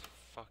 that's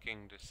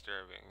fucking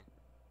disturbing.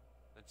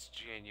 That's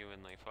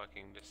genuinely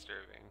fucking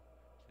disturbing.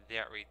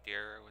 That right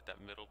there with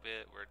that middle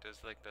bit where it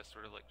does like that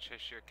sort of like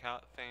Cheshire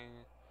Cat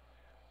thing.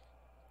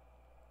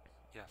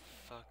 Yeah,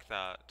 fuck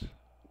that.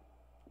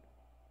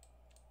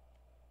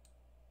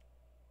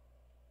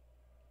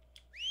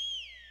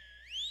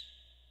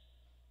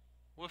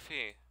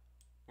 Woofy,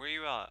 where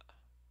you at?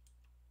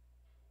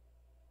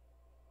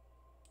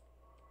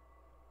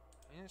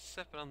 I ain't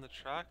stepping on the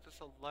track, that's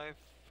a live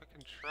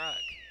fucking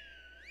track.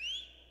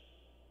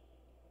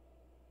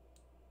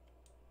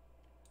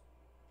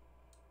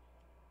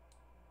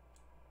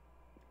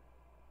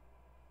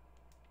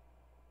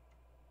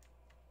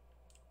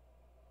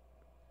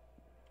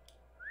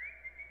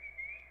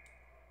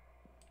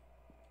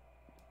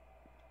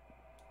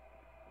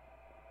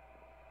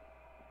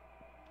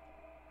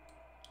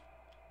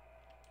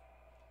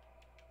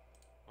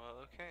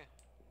 Well, okay.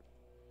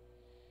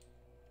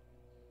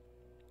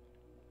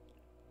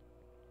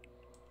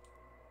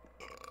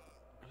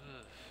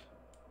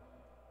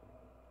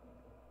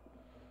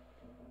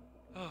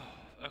 Oh,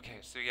 okay,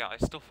 so yeah, I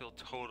still feel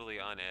totally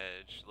on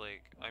edge.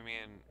 Like, I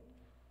mean,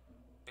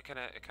 it kind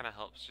of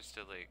helps just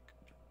to like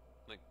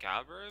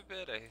gabber a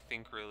bit. I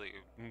think really,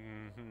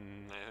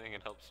 I think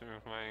it helps me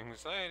with my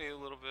anxiety a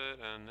little bit.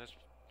 And this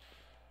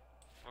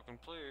fucking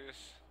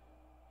place.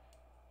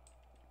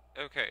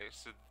 Okay,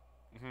 so,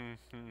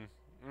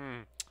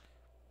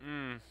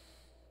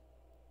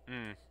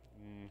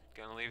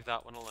 gonna leave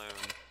that one alone.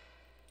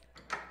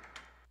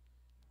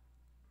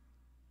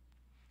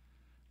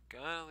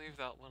 Gonna leave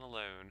that one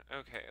alone.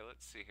 Okay,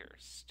 let's see here.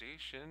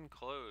 Station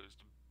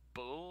closed.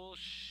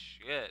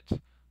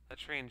 Bullshit. That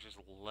train just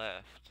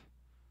left.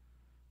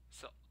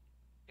 So,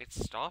 it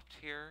stopped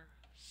here.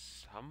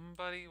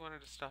 Somebody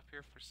wanted to stop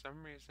here for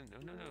some reason. No,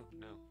 no, no,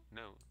 no,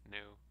 no,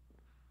 no.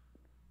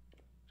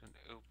 Don't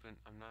open.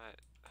 I'm not.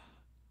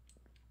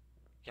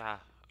 Yeah,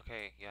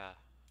 okay, yeah.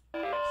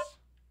 Yes.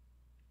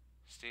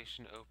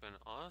 Station open.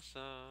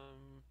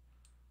 Awesome.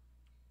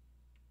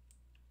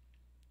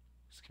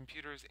 This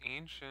computer is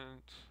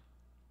ancient.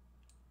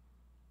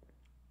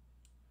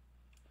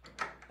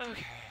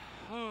 Okay.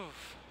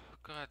 Oof.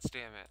 God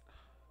damn it.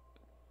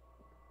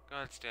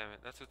 God damn it.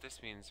 That's what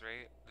this means,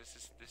 right? This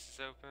is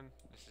open.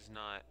 This is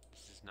not.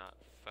 This is not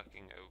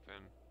fucking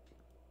open.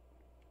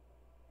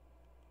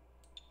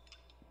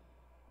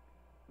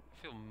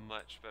 I feel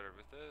much better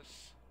with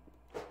this.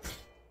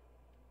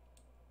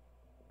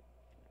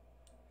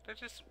 I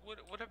just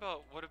what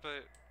about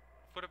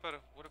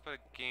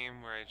a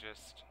game where I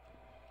just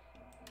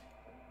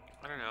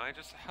I don't know, I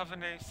just have a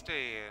nice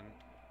day and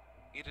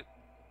eat it.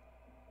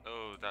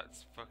 Oh,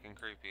 that's fucking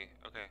creepy.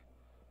 Okay.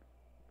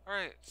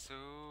 Alright, so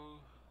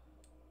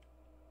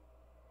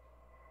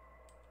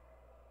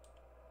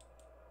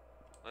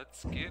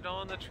let's get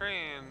on the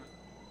train.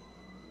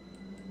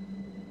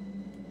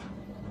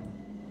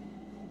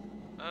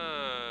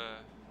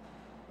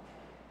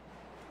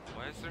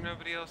 Why is there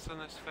nobody else on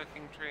this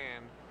fucking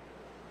train?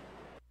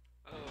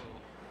 Oh.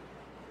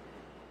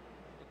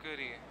 Oh,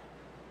 goody.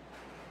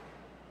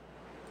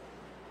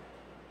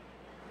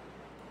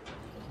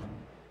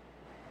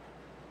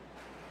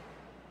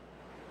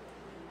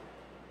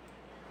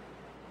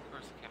 Of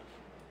course I can't.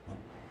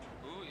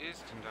 Who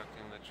is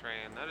conducting the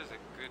train? That is a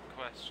good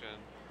question.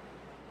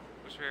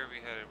 Which way are we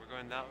headed? We're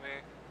going that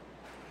way?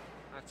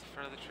 That's the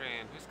front of the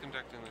train. Who's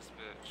conducting this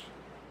bitch?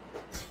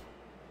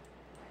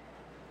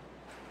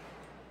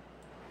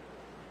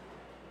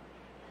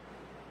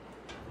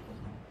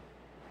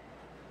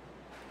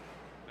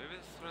 Maybe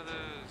this is one of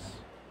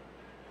those.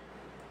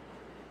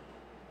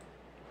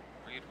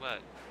 Read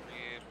what?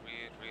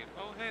 Read.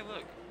 Oh, hey,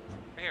 look.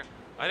 Right here.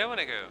 I don't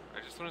want to go.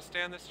 I just want to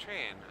stay on this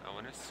train. I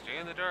want to stay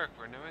in the dark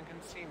where no one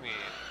can see me.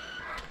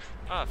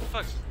 Ah,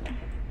 fuck.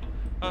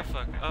 Oh,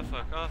 fuck. Oh,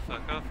 fuck. Oh,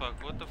 fuck. Oh,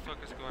 fuck. What the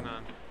fuck is going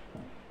on?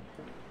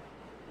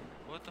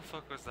 What the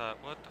fuck was that?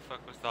 What the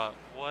fuck was that?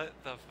 What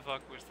the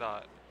fuck was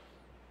that?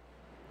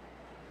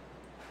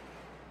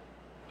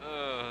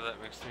 Oh,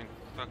 that makes me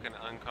fucking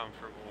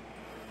uncomfortable.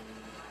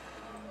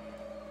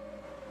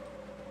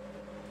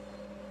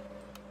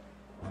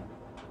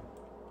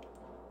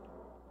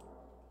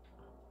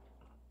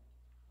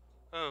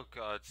 Oh,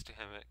 gods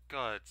damn it.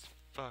 Gods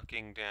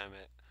fucking damn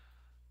it.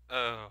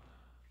 Oh.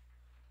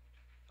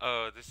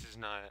 Oh, this is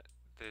not.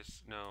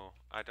 This. No.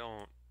 I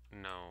don't.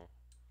 No.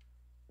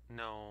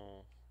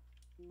 No.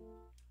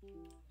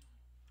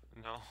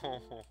 No.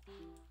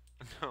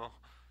 No.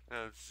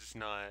 No, this is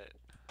not.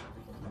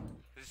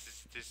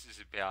 This is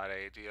a bad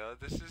idea.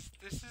 This is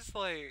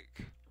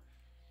like.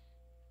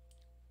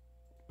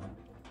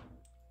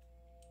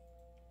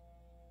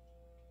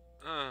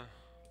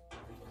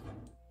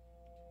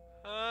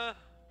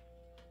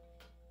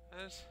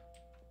 There's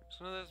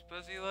one of those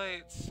buzzy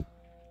lights.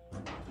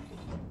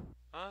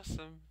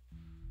 Awesome.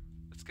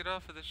 Let's get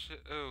off of this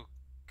shit. Oh,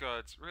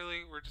 gods.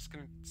 Really? We're just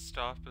gonna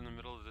stop in the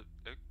middle of the...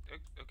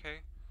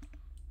 Okay.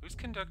 Who's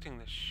conducting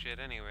this shit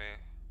anyway?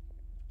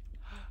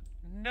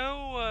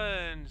 No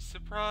one!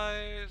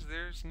 Surprise!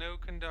 There's no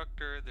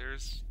conductor.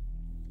 There's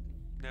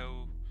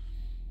no...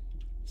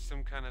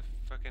 some kind of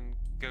fucking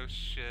ghost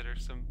shit or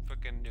some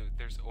fucking... No,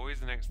 there's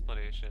always an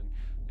explanation.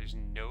 There's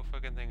no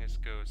fucking thing as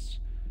ghosts.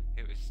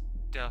 It was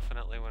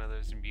definitely one of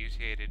those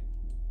mutated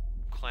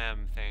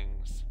clam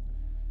things.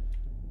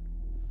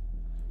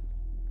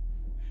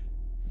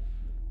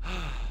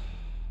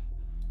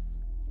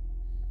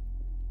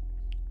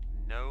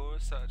 No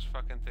such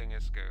fucking thing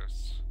as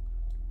ghosts.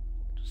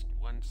 Just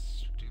one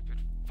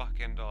stupid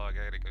fucking dog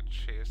I gotta go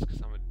chase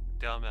because I'm a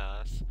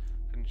dumbass.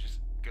 Couldn't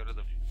just go to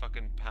the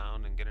fucking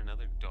pound and get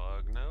another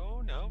dog.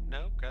 No,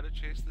 gotta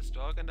chase this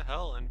dog into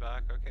hell and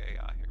back. Okay,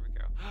 yeah, here we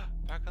go.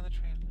 Back on the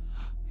train.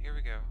 Here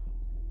we go.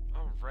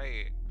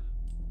 Alright.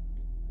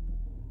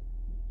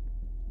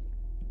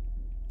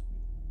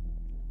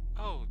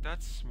 Oh,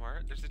 that's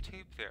smart. There's a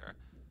tape there.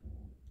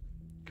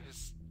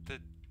 Because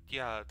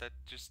yeah, that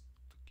just...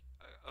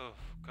 oh,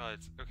 God.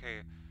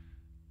 Okay.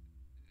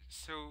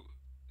 So,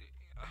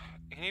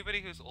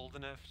 anybody who's old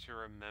enough to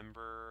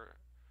remember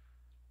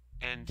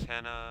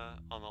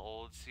antenna on the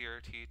old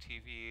CRT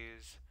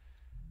TVs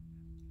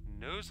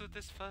knows what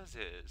this fuzz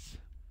is.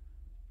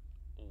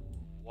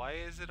 Why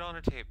is it on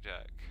a tape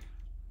deck?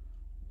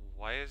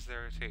 Why is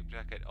there a tape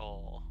deck at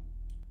all?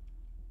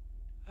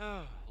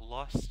 Oh,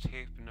 lost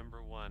tape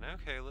number 1.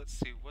 Okay, let's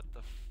see what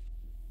the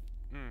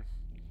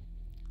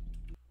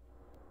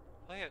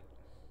Play it.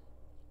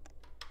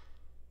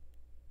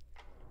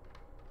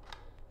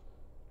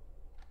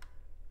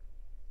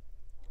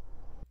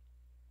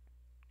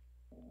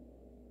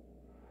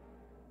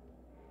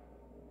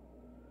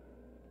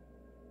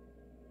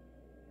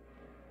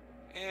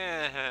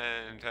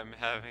 And I'm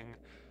having,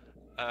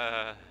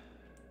 oh,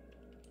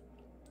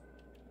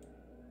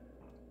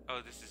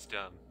 this is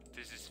dumb.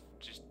 This is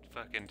just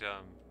fucking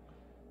dumb.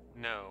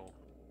 No.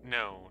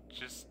 No.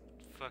 Just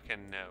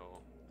fucking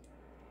no.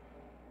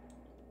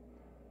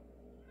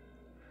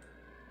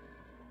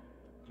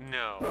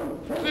 No.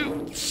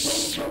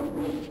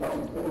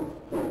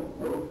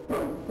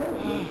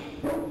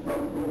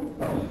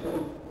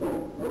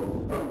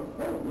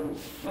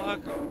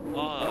 Fuck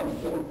off.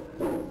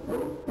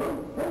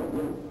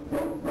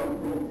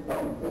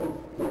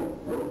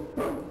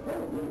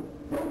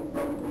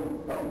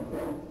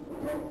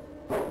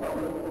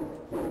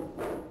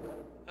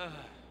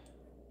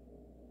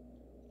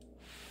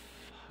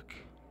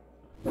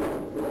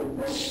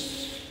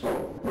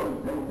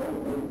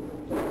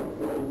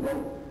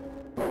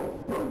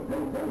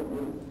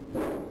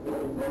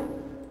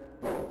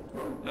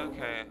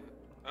 Okay.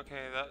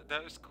 Okay,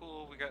 that was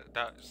cool. We got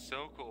that was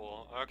so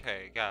cool.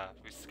 Okay, yeah.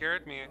 We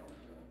scared me.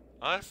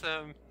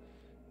 Awesome.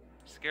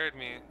 Scared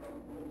me.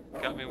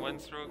 Got me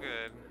once real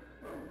good.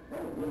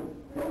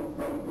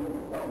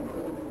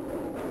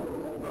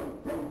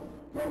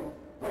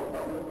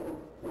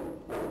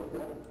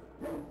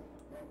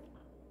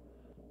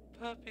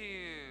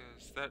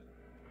 Puppies that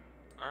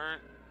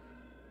aren't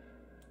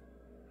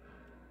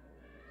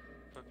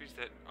puppies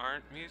that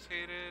aren't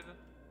mutated.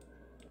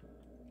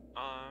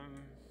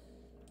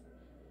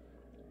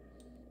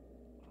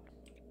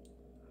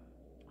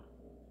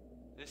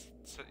 This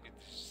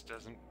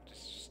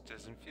just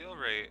doesn't feel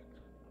right.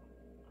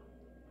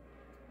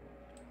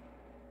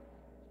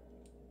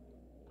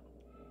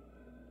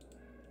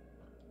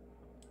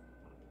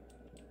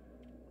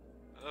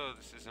 Oh,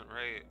 this isn't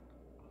right.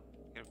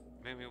 It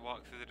made me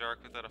walk through the dark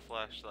without a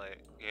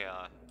flashlight.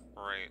 Yeah,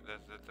 right.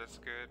 That's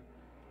good.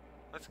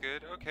 That's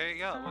good. Okay,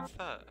 yeah. What's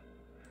that?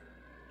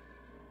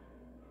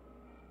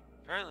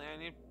 Apparently, I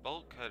need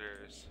bolt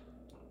cutters.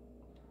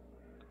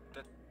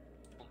 That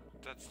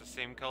that's the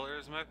same color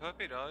as my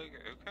puppy dog.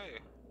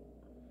 Okay.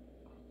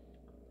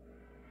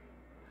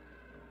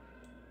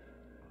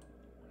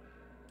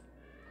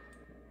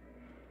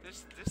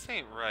 This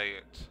ain't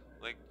right.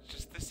 Like,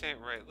 just this ain't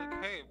right.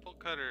 Like, hey, bolt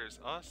cutters,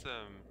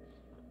 awesome.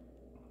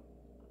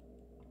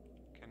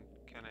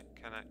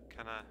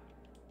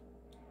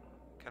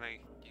 Can I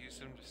use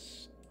them to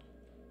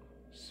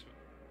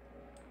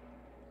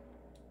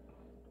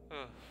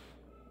ugh.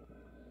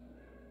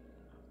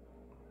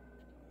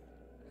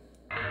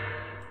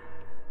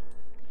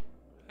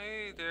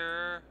 Hey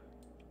there,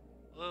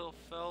 little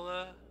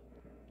fella.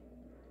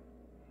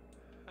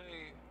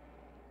 Hey,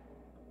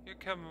 you're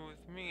coming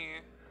with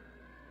me.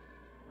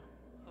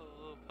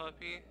 Little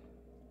puppy.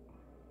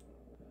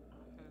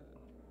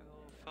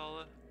 Little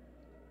fella.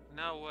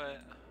 Now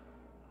what?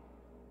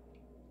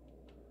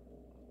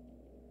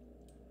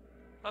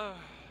 Oh.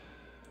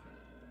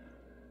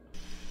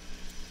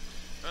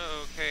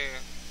 Okay.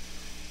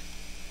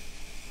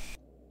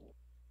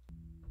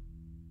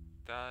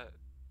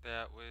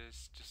 That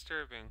was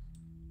disturbing.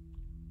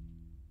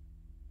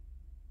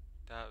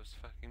 That was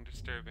fucking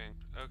disturbing.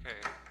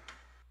 Okay.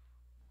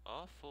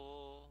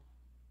 Awful.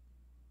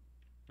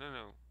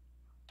 No.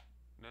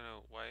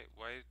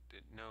 Why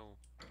did, no.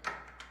 I'm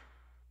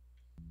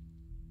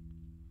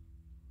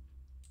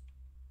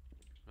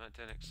not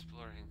done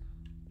exploring.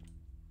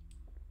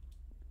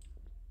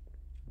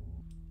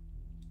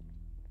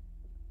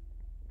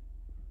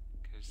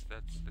 Cause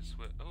that's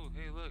what, oh,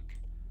 hey, look.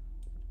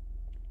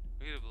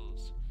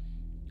 Readables.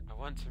 I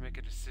want to make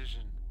a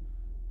decision.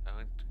 I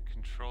want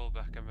control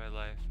back in my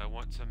life. I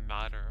want to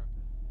matter.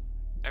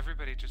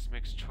 Everybody just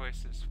makes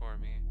choices for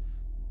me.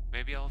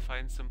 Maybe I'll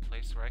find some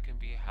place where I can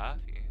be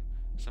happy.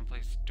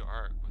 Someplace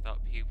dark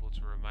without people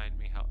to remind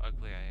me how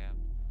ugly I am.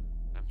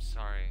 I'm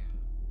sorry.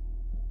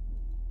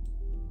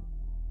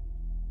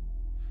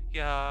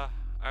 Yeah,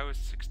 I was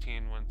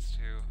 16 once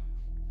too.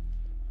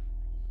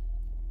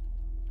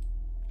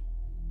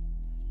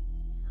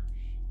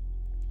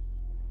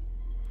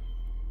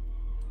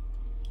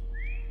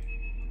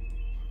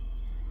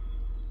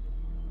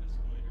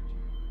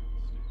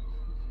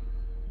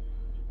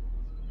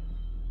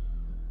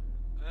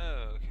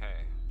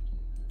 Okay.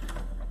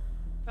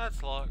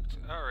 That's locked.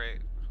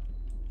 Alright.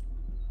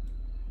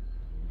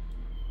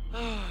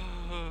 Alright.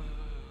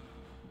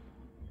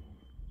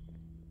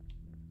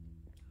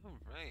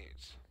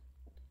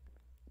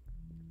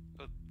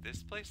 Oh,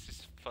 this place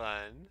is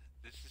fun.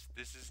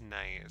 This is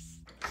nice.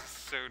 This is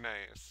so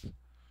nice.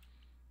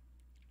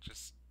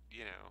 Just,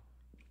 you know.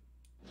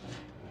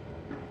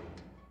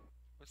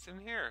 What's in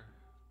here?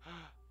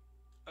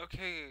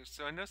 Okay,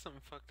 so I know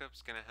something fucked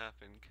up's gonna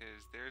happen,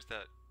 cause there's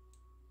that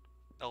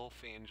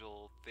elf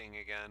angel thing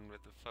again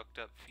with the fucked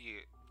up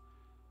feet.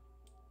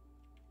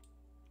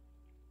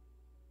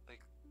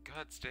 Like,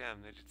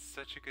 goddamn, they did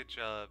such a good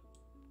job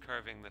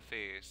carving the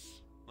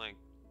face. Like,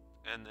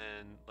 and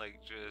then,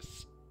 like,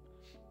 just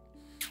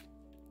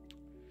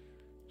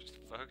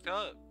fucked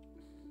up.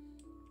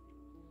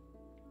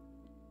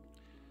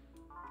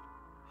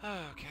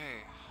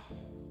 Okay.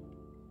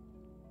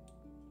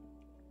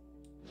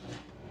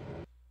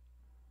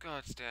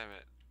 God damn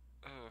it.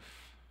 Oof.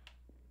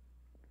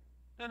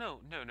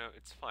 No,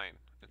 it's fine.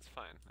 It's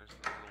fine. There's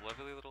a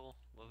lovely little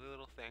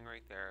thing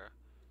right there.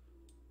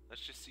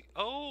 Let's just see.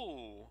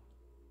 Oh!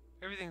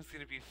 Everything's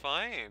gonna be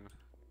fine.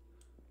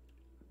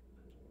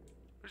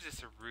 What is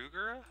this, a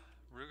Ruger?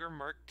 Ruger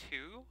Mark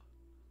II?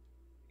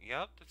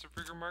 Yep, that's a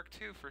Ruger Mark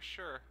II for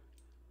sure.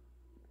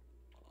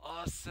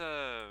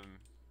 Awesome!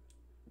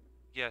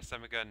 Yes,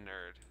 I'm a gun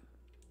nerd.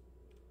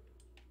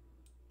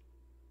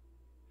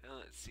 And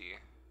let's see.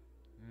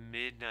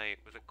 Midnight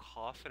with a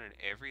coffin and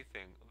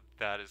everything.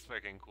 That is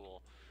fucking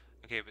cool.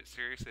 Okay, but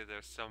seriously though,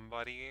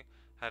 somebody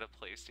had a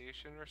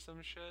PlayStation or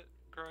some shit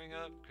growing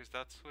up, because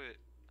that's what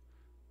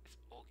this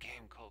old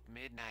game called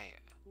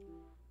Midnight.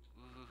 Ooh,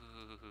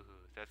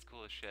 that's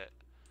cool as shit.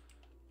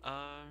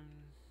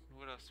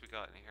 What else we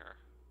got in here?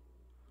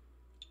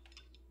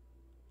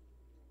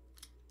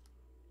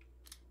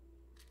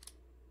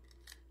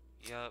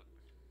 Yep.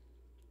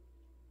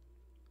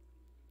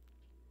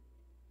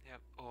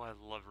 Yep. Oh, I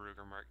love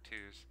Ruger Mark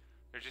IIs.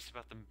 They're just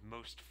about the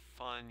most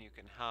fun you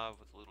can have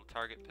with a little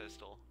target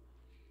pistol.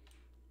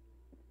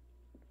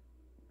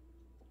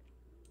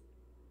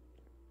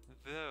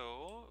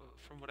 Though,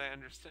 from what I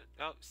understand...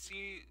 Oh,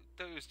 see,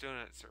 those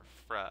donuts are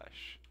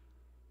fresh.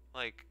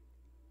 Like,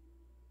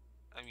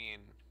 I mean...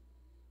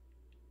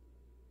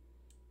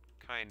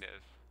 kind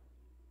of.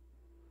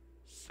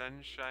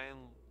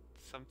 Sunshine...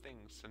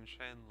 something.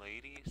 Sunshine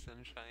Lady?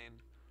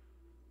 Sunshine...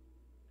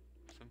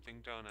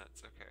 something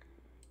donuts. Okay.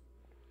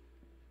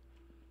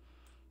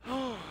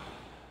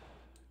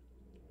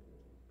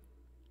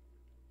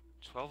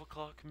 12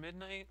 o'clock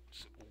midnight?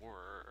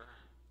 Or...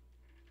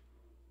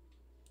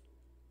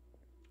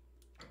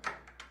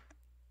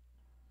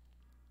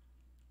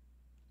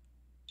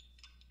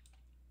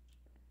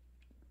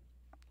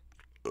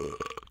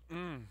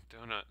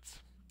 donuts.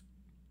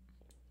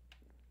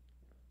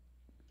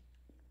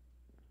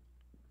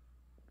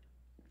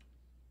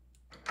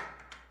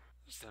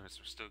 Those donuts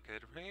were still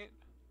good, right?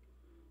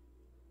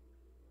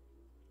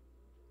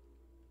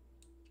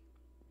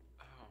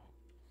 Oh.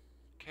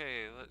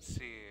 Okay, let's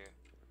see.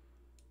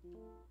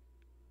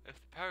 If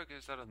the power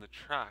goes out on the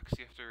tracks,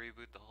 you have to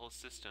reboot the whole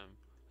system.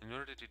 In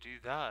order to do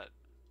that,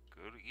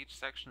 go to each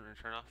section and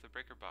turn off the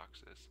breaker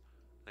boxes.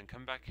 Then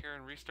come back here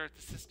and restart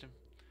the system.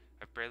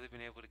 I've barely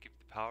been able to keep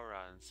the power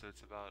on, so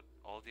it's about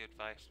all the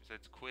advice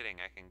besides quitting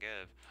I can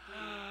give.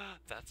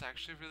 That's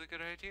actually a really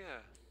good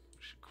idea.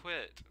 We should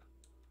quit.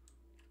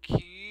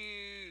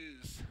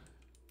 Keys!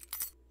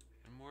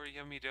 And more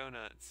yummy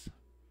donuts.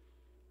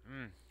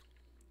 Mmm.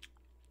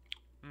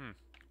 Mmm.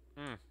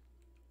 Mmm.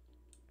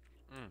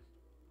 Mmm.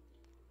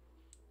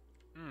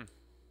 Mmm.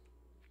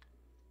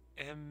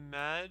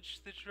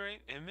 Image the dream?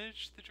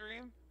 Image the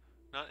dream?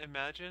 Not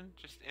imagine,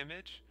 just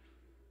image?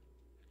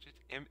 Just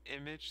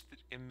image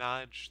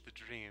the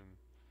dream.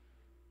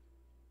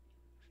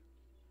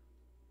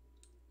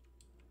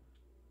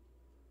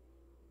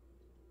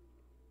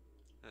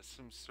 That's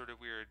some sort of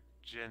weird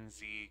Gen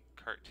Z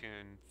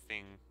cartoon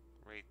thing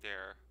right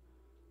there.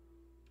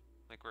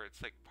 Like where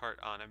it's like part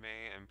anime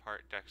and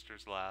part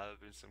Dexter's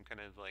Lab and some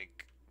kind of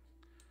like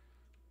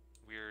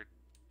weird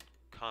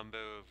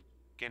combo of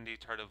Gendy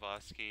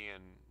Tartakovsky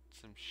and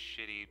some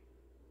shitty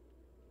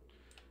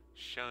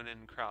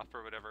shonen crap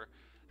or whatever.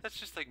 That's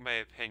just like my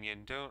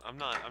opinion. I'm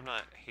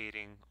not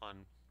hating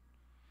on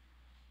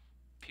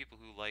people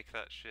who like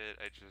that shit.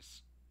 I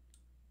just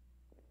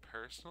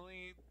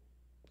personally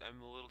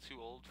I'm a little too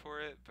old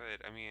for it,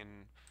 but I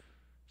mean,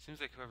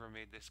 seems like whoever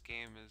made this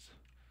game is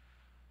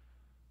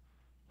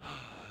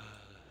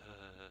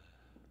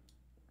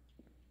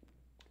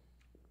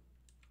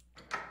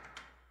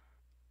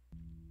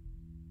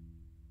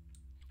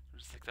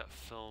just like that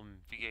film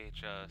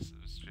VHS.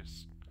 It was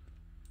just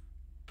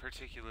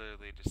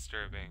particularly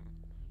disturbing.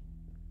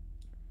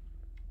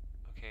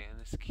 Okay,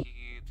 and this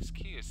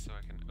key is so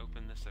I can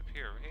open this up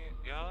here, right?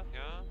 Yeah.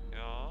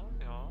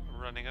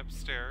 Running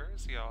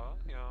upstairs, yeah.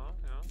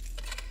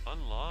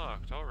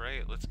 Unlocked,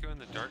 alright, let's go in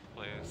the dark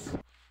place.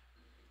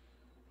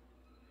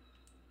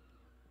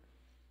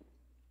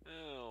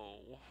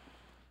 Ew.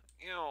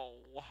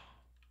 Ew.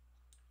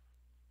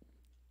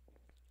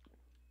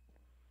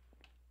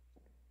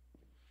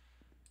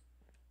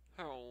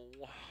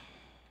 Oh.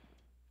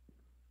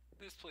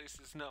 This place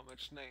is not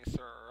much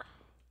nicer.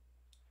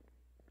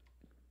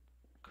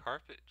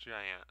 Carpet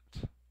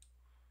giant.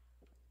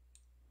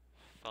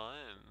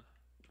 Fun.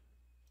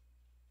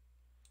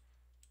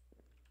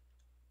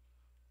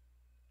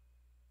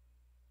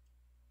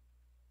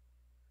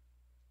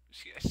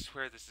 See, I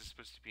swear this is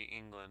supposed to be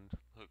England.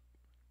 Look,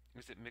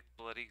 is it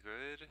McBloody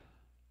Good?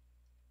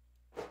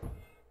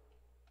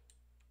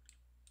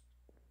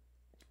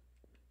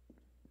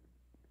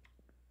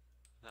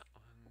 That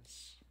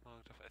one's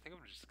logged off. I think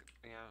I'm just gonna,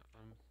 yeah,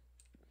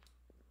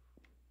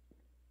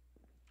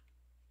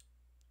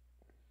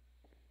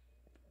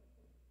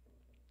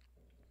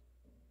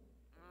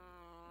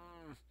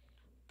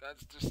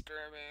 that's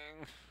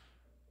disturbing.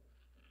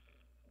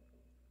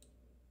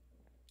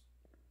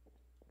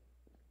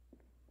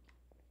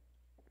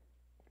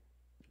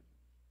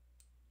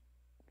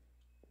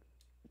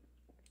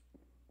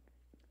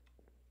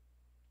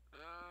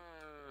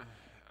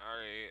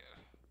 Alright.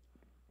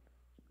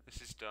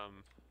 This is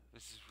dumb.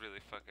 This is really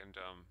fucking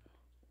dumb.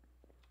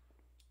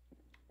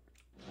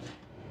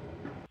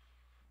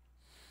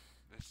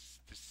 This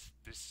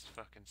is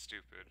fucking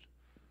stupid.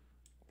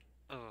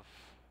 Ugh.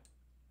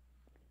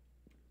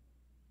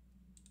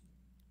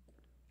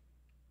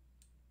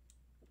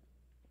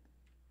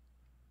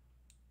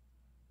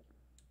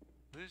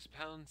 Lose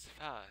pounds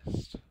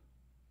fast.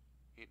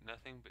 Eat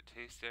nothing but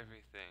taste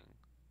everything.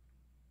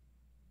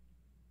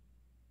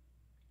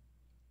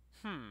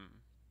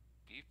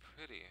 Be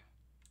pretty.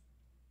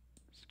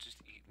 So just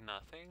eat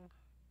nothing?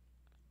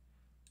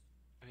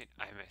 I mean,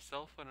 I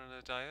myself went on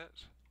a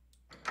diet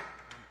when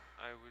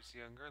I was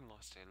younger and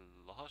lost a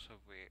lot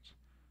of weight.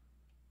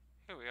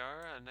 Here we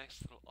are, a nice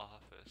little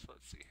office.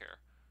 Let's see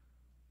here.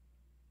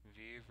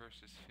 V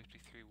versus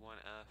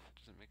 53-1F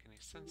doesn't make any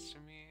sense to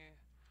me.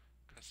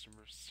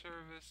 Customer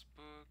service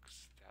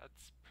books,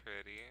 that's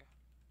pretty.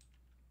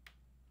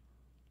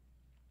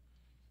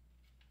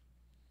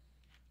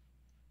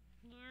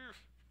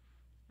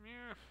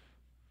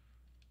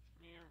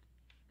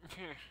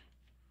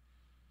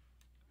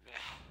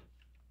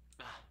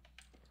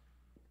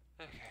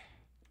 Okay,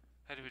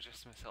 how to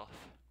adjust myself.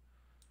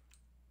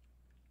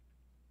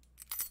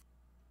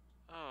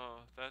 Oh,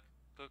 that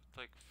looked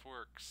like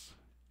forks.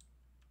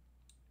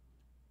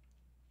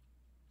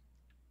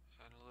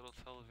 And a little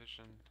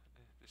television.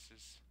 This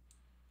is...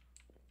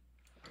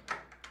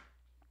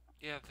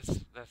 Yeah,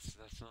 that's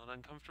not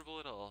uncomfortable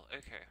at all.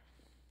 Okay.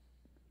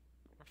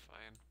 We're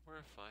fine.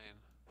 We're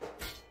fine.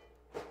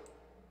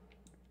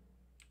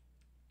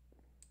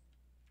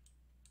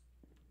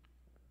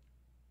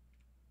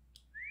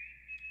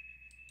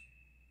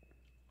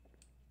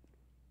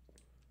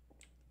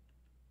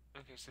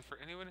 Okay, so for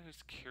anyone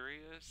who's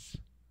curious,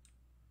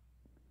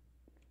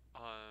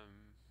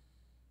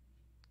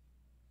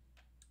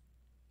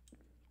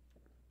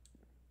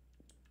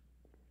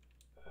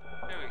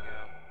 there we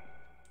go.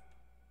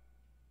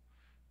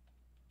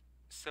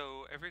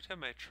 So every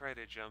time I try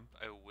to jump,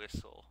 I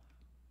whistle.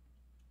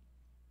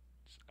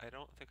 I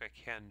don't think I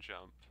can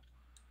jump.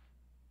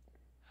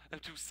 I'm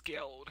too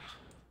scared.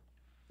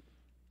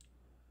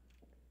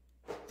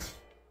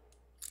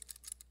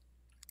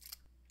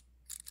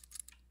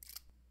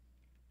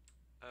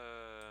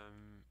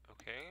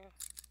 Okay.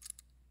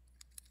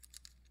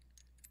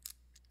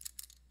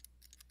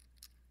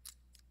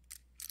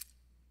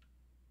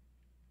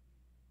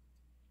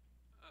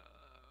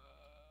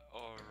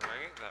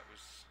 Alright, that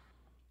was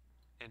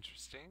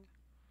interesting.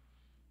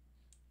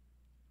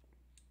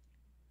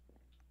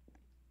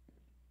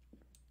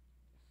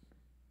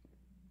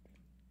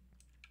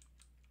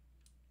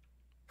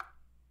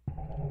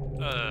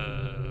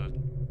 Oh.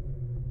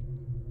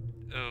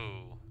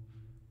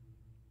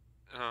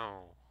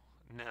 Oh.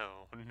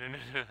 No. No, no,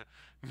 no.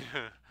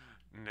 No.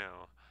 No.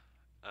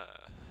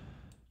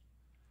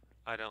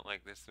 I don't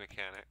like this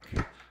mechanic.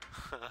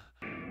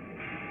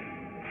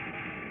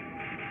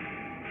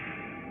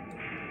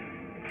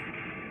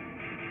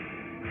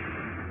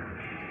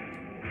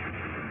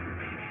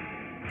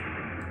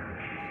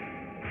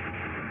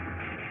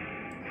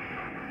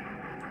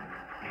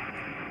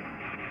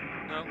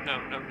 No, no,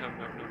 no, no, no,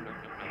 no, no, no,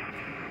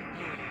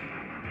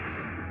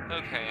 no.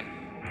 Okay.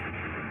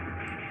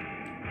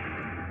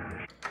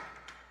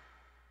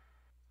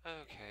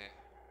 Okay.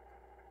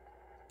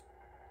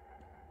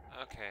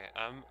 Okay,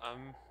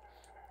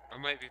 I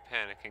might be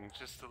panicking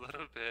just a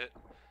little bit.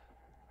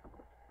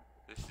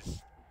 This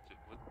is...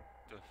 what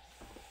the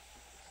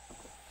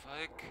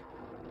fuck?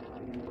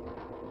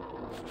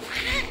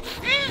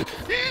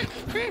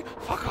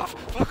 Fuck off!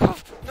 Fuck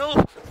off!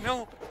 No!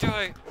 No!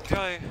 Die!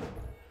 Die!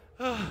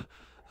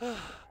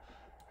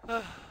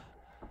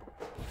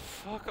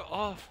 Fuck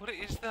off! What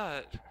is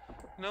that?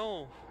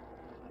 No!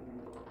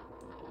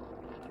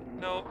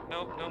 No!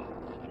 No! No!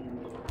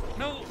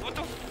 No! What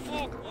the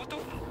fuck? What the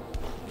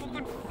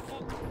fucking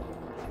fuck?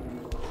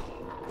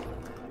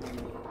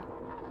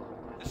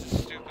 This is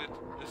stupid.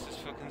 This is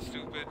fucking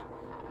stupid.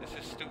 This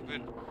is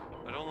stupid.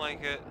 I don't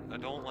like it. I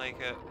don't like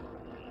it.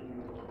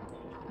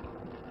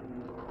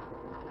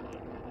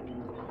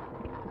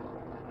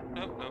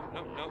 Nope, nope,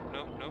 nope, nope,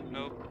 nope, nope,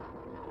 nope.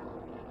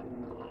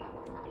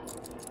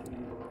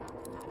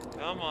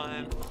 Come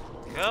on.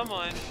 Come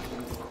on.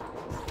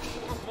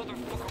 Motherfucker,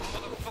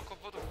 motherfucker,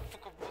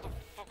 motherfucker,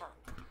 motherfucker.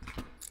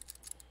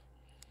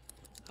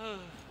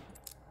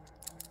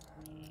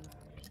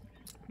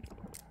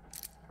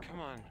 Come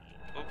on.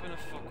 Open the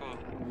fuck up.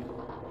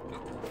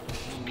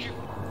 Fuck you.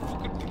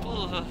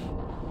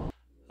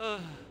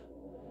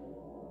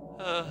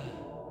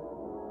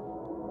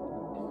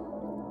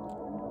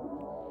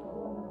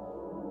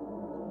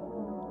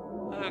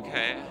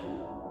 Okay.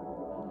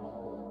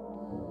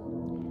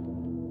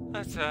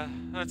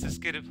 That's as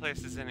good a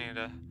place as any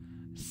to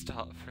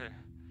stop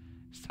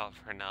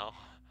for now.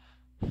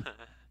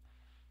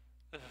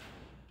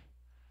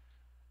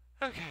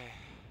 Okay.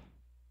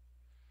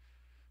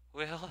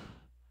 Well,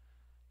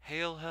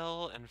 hail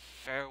hell and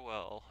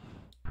farewell.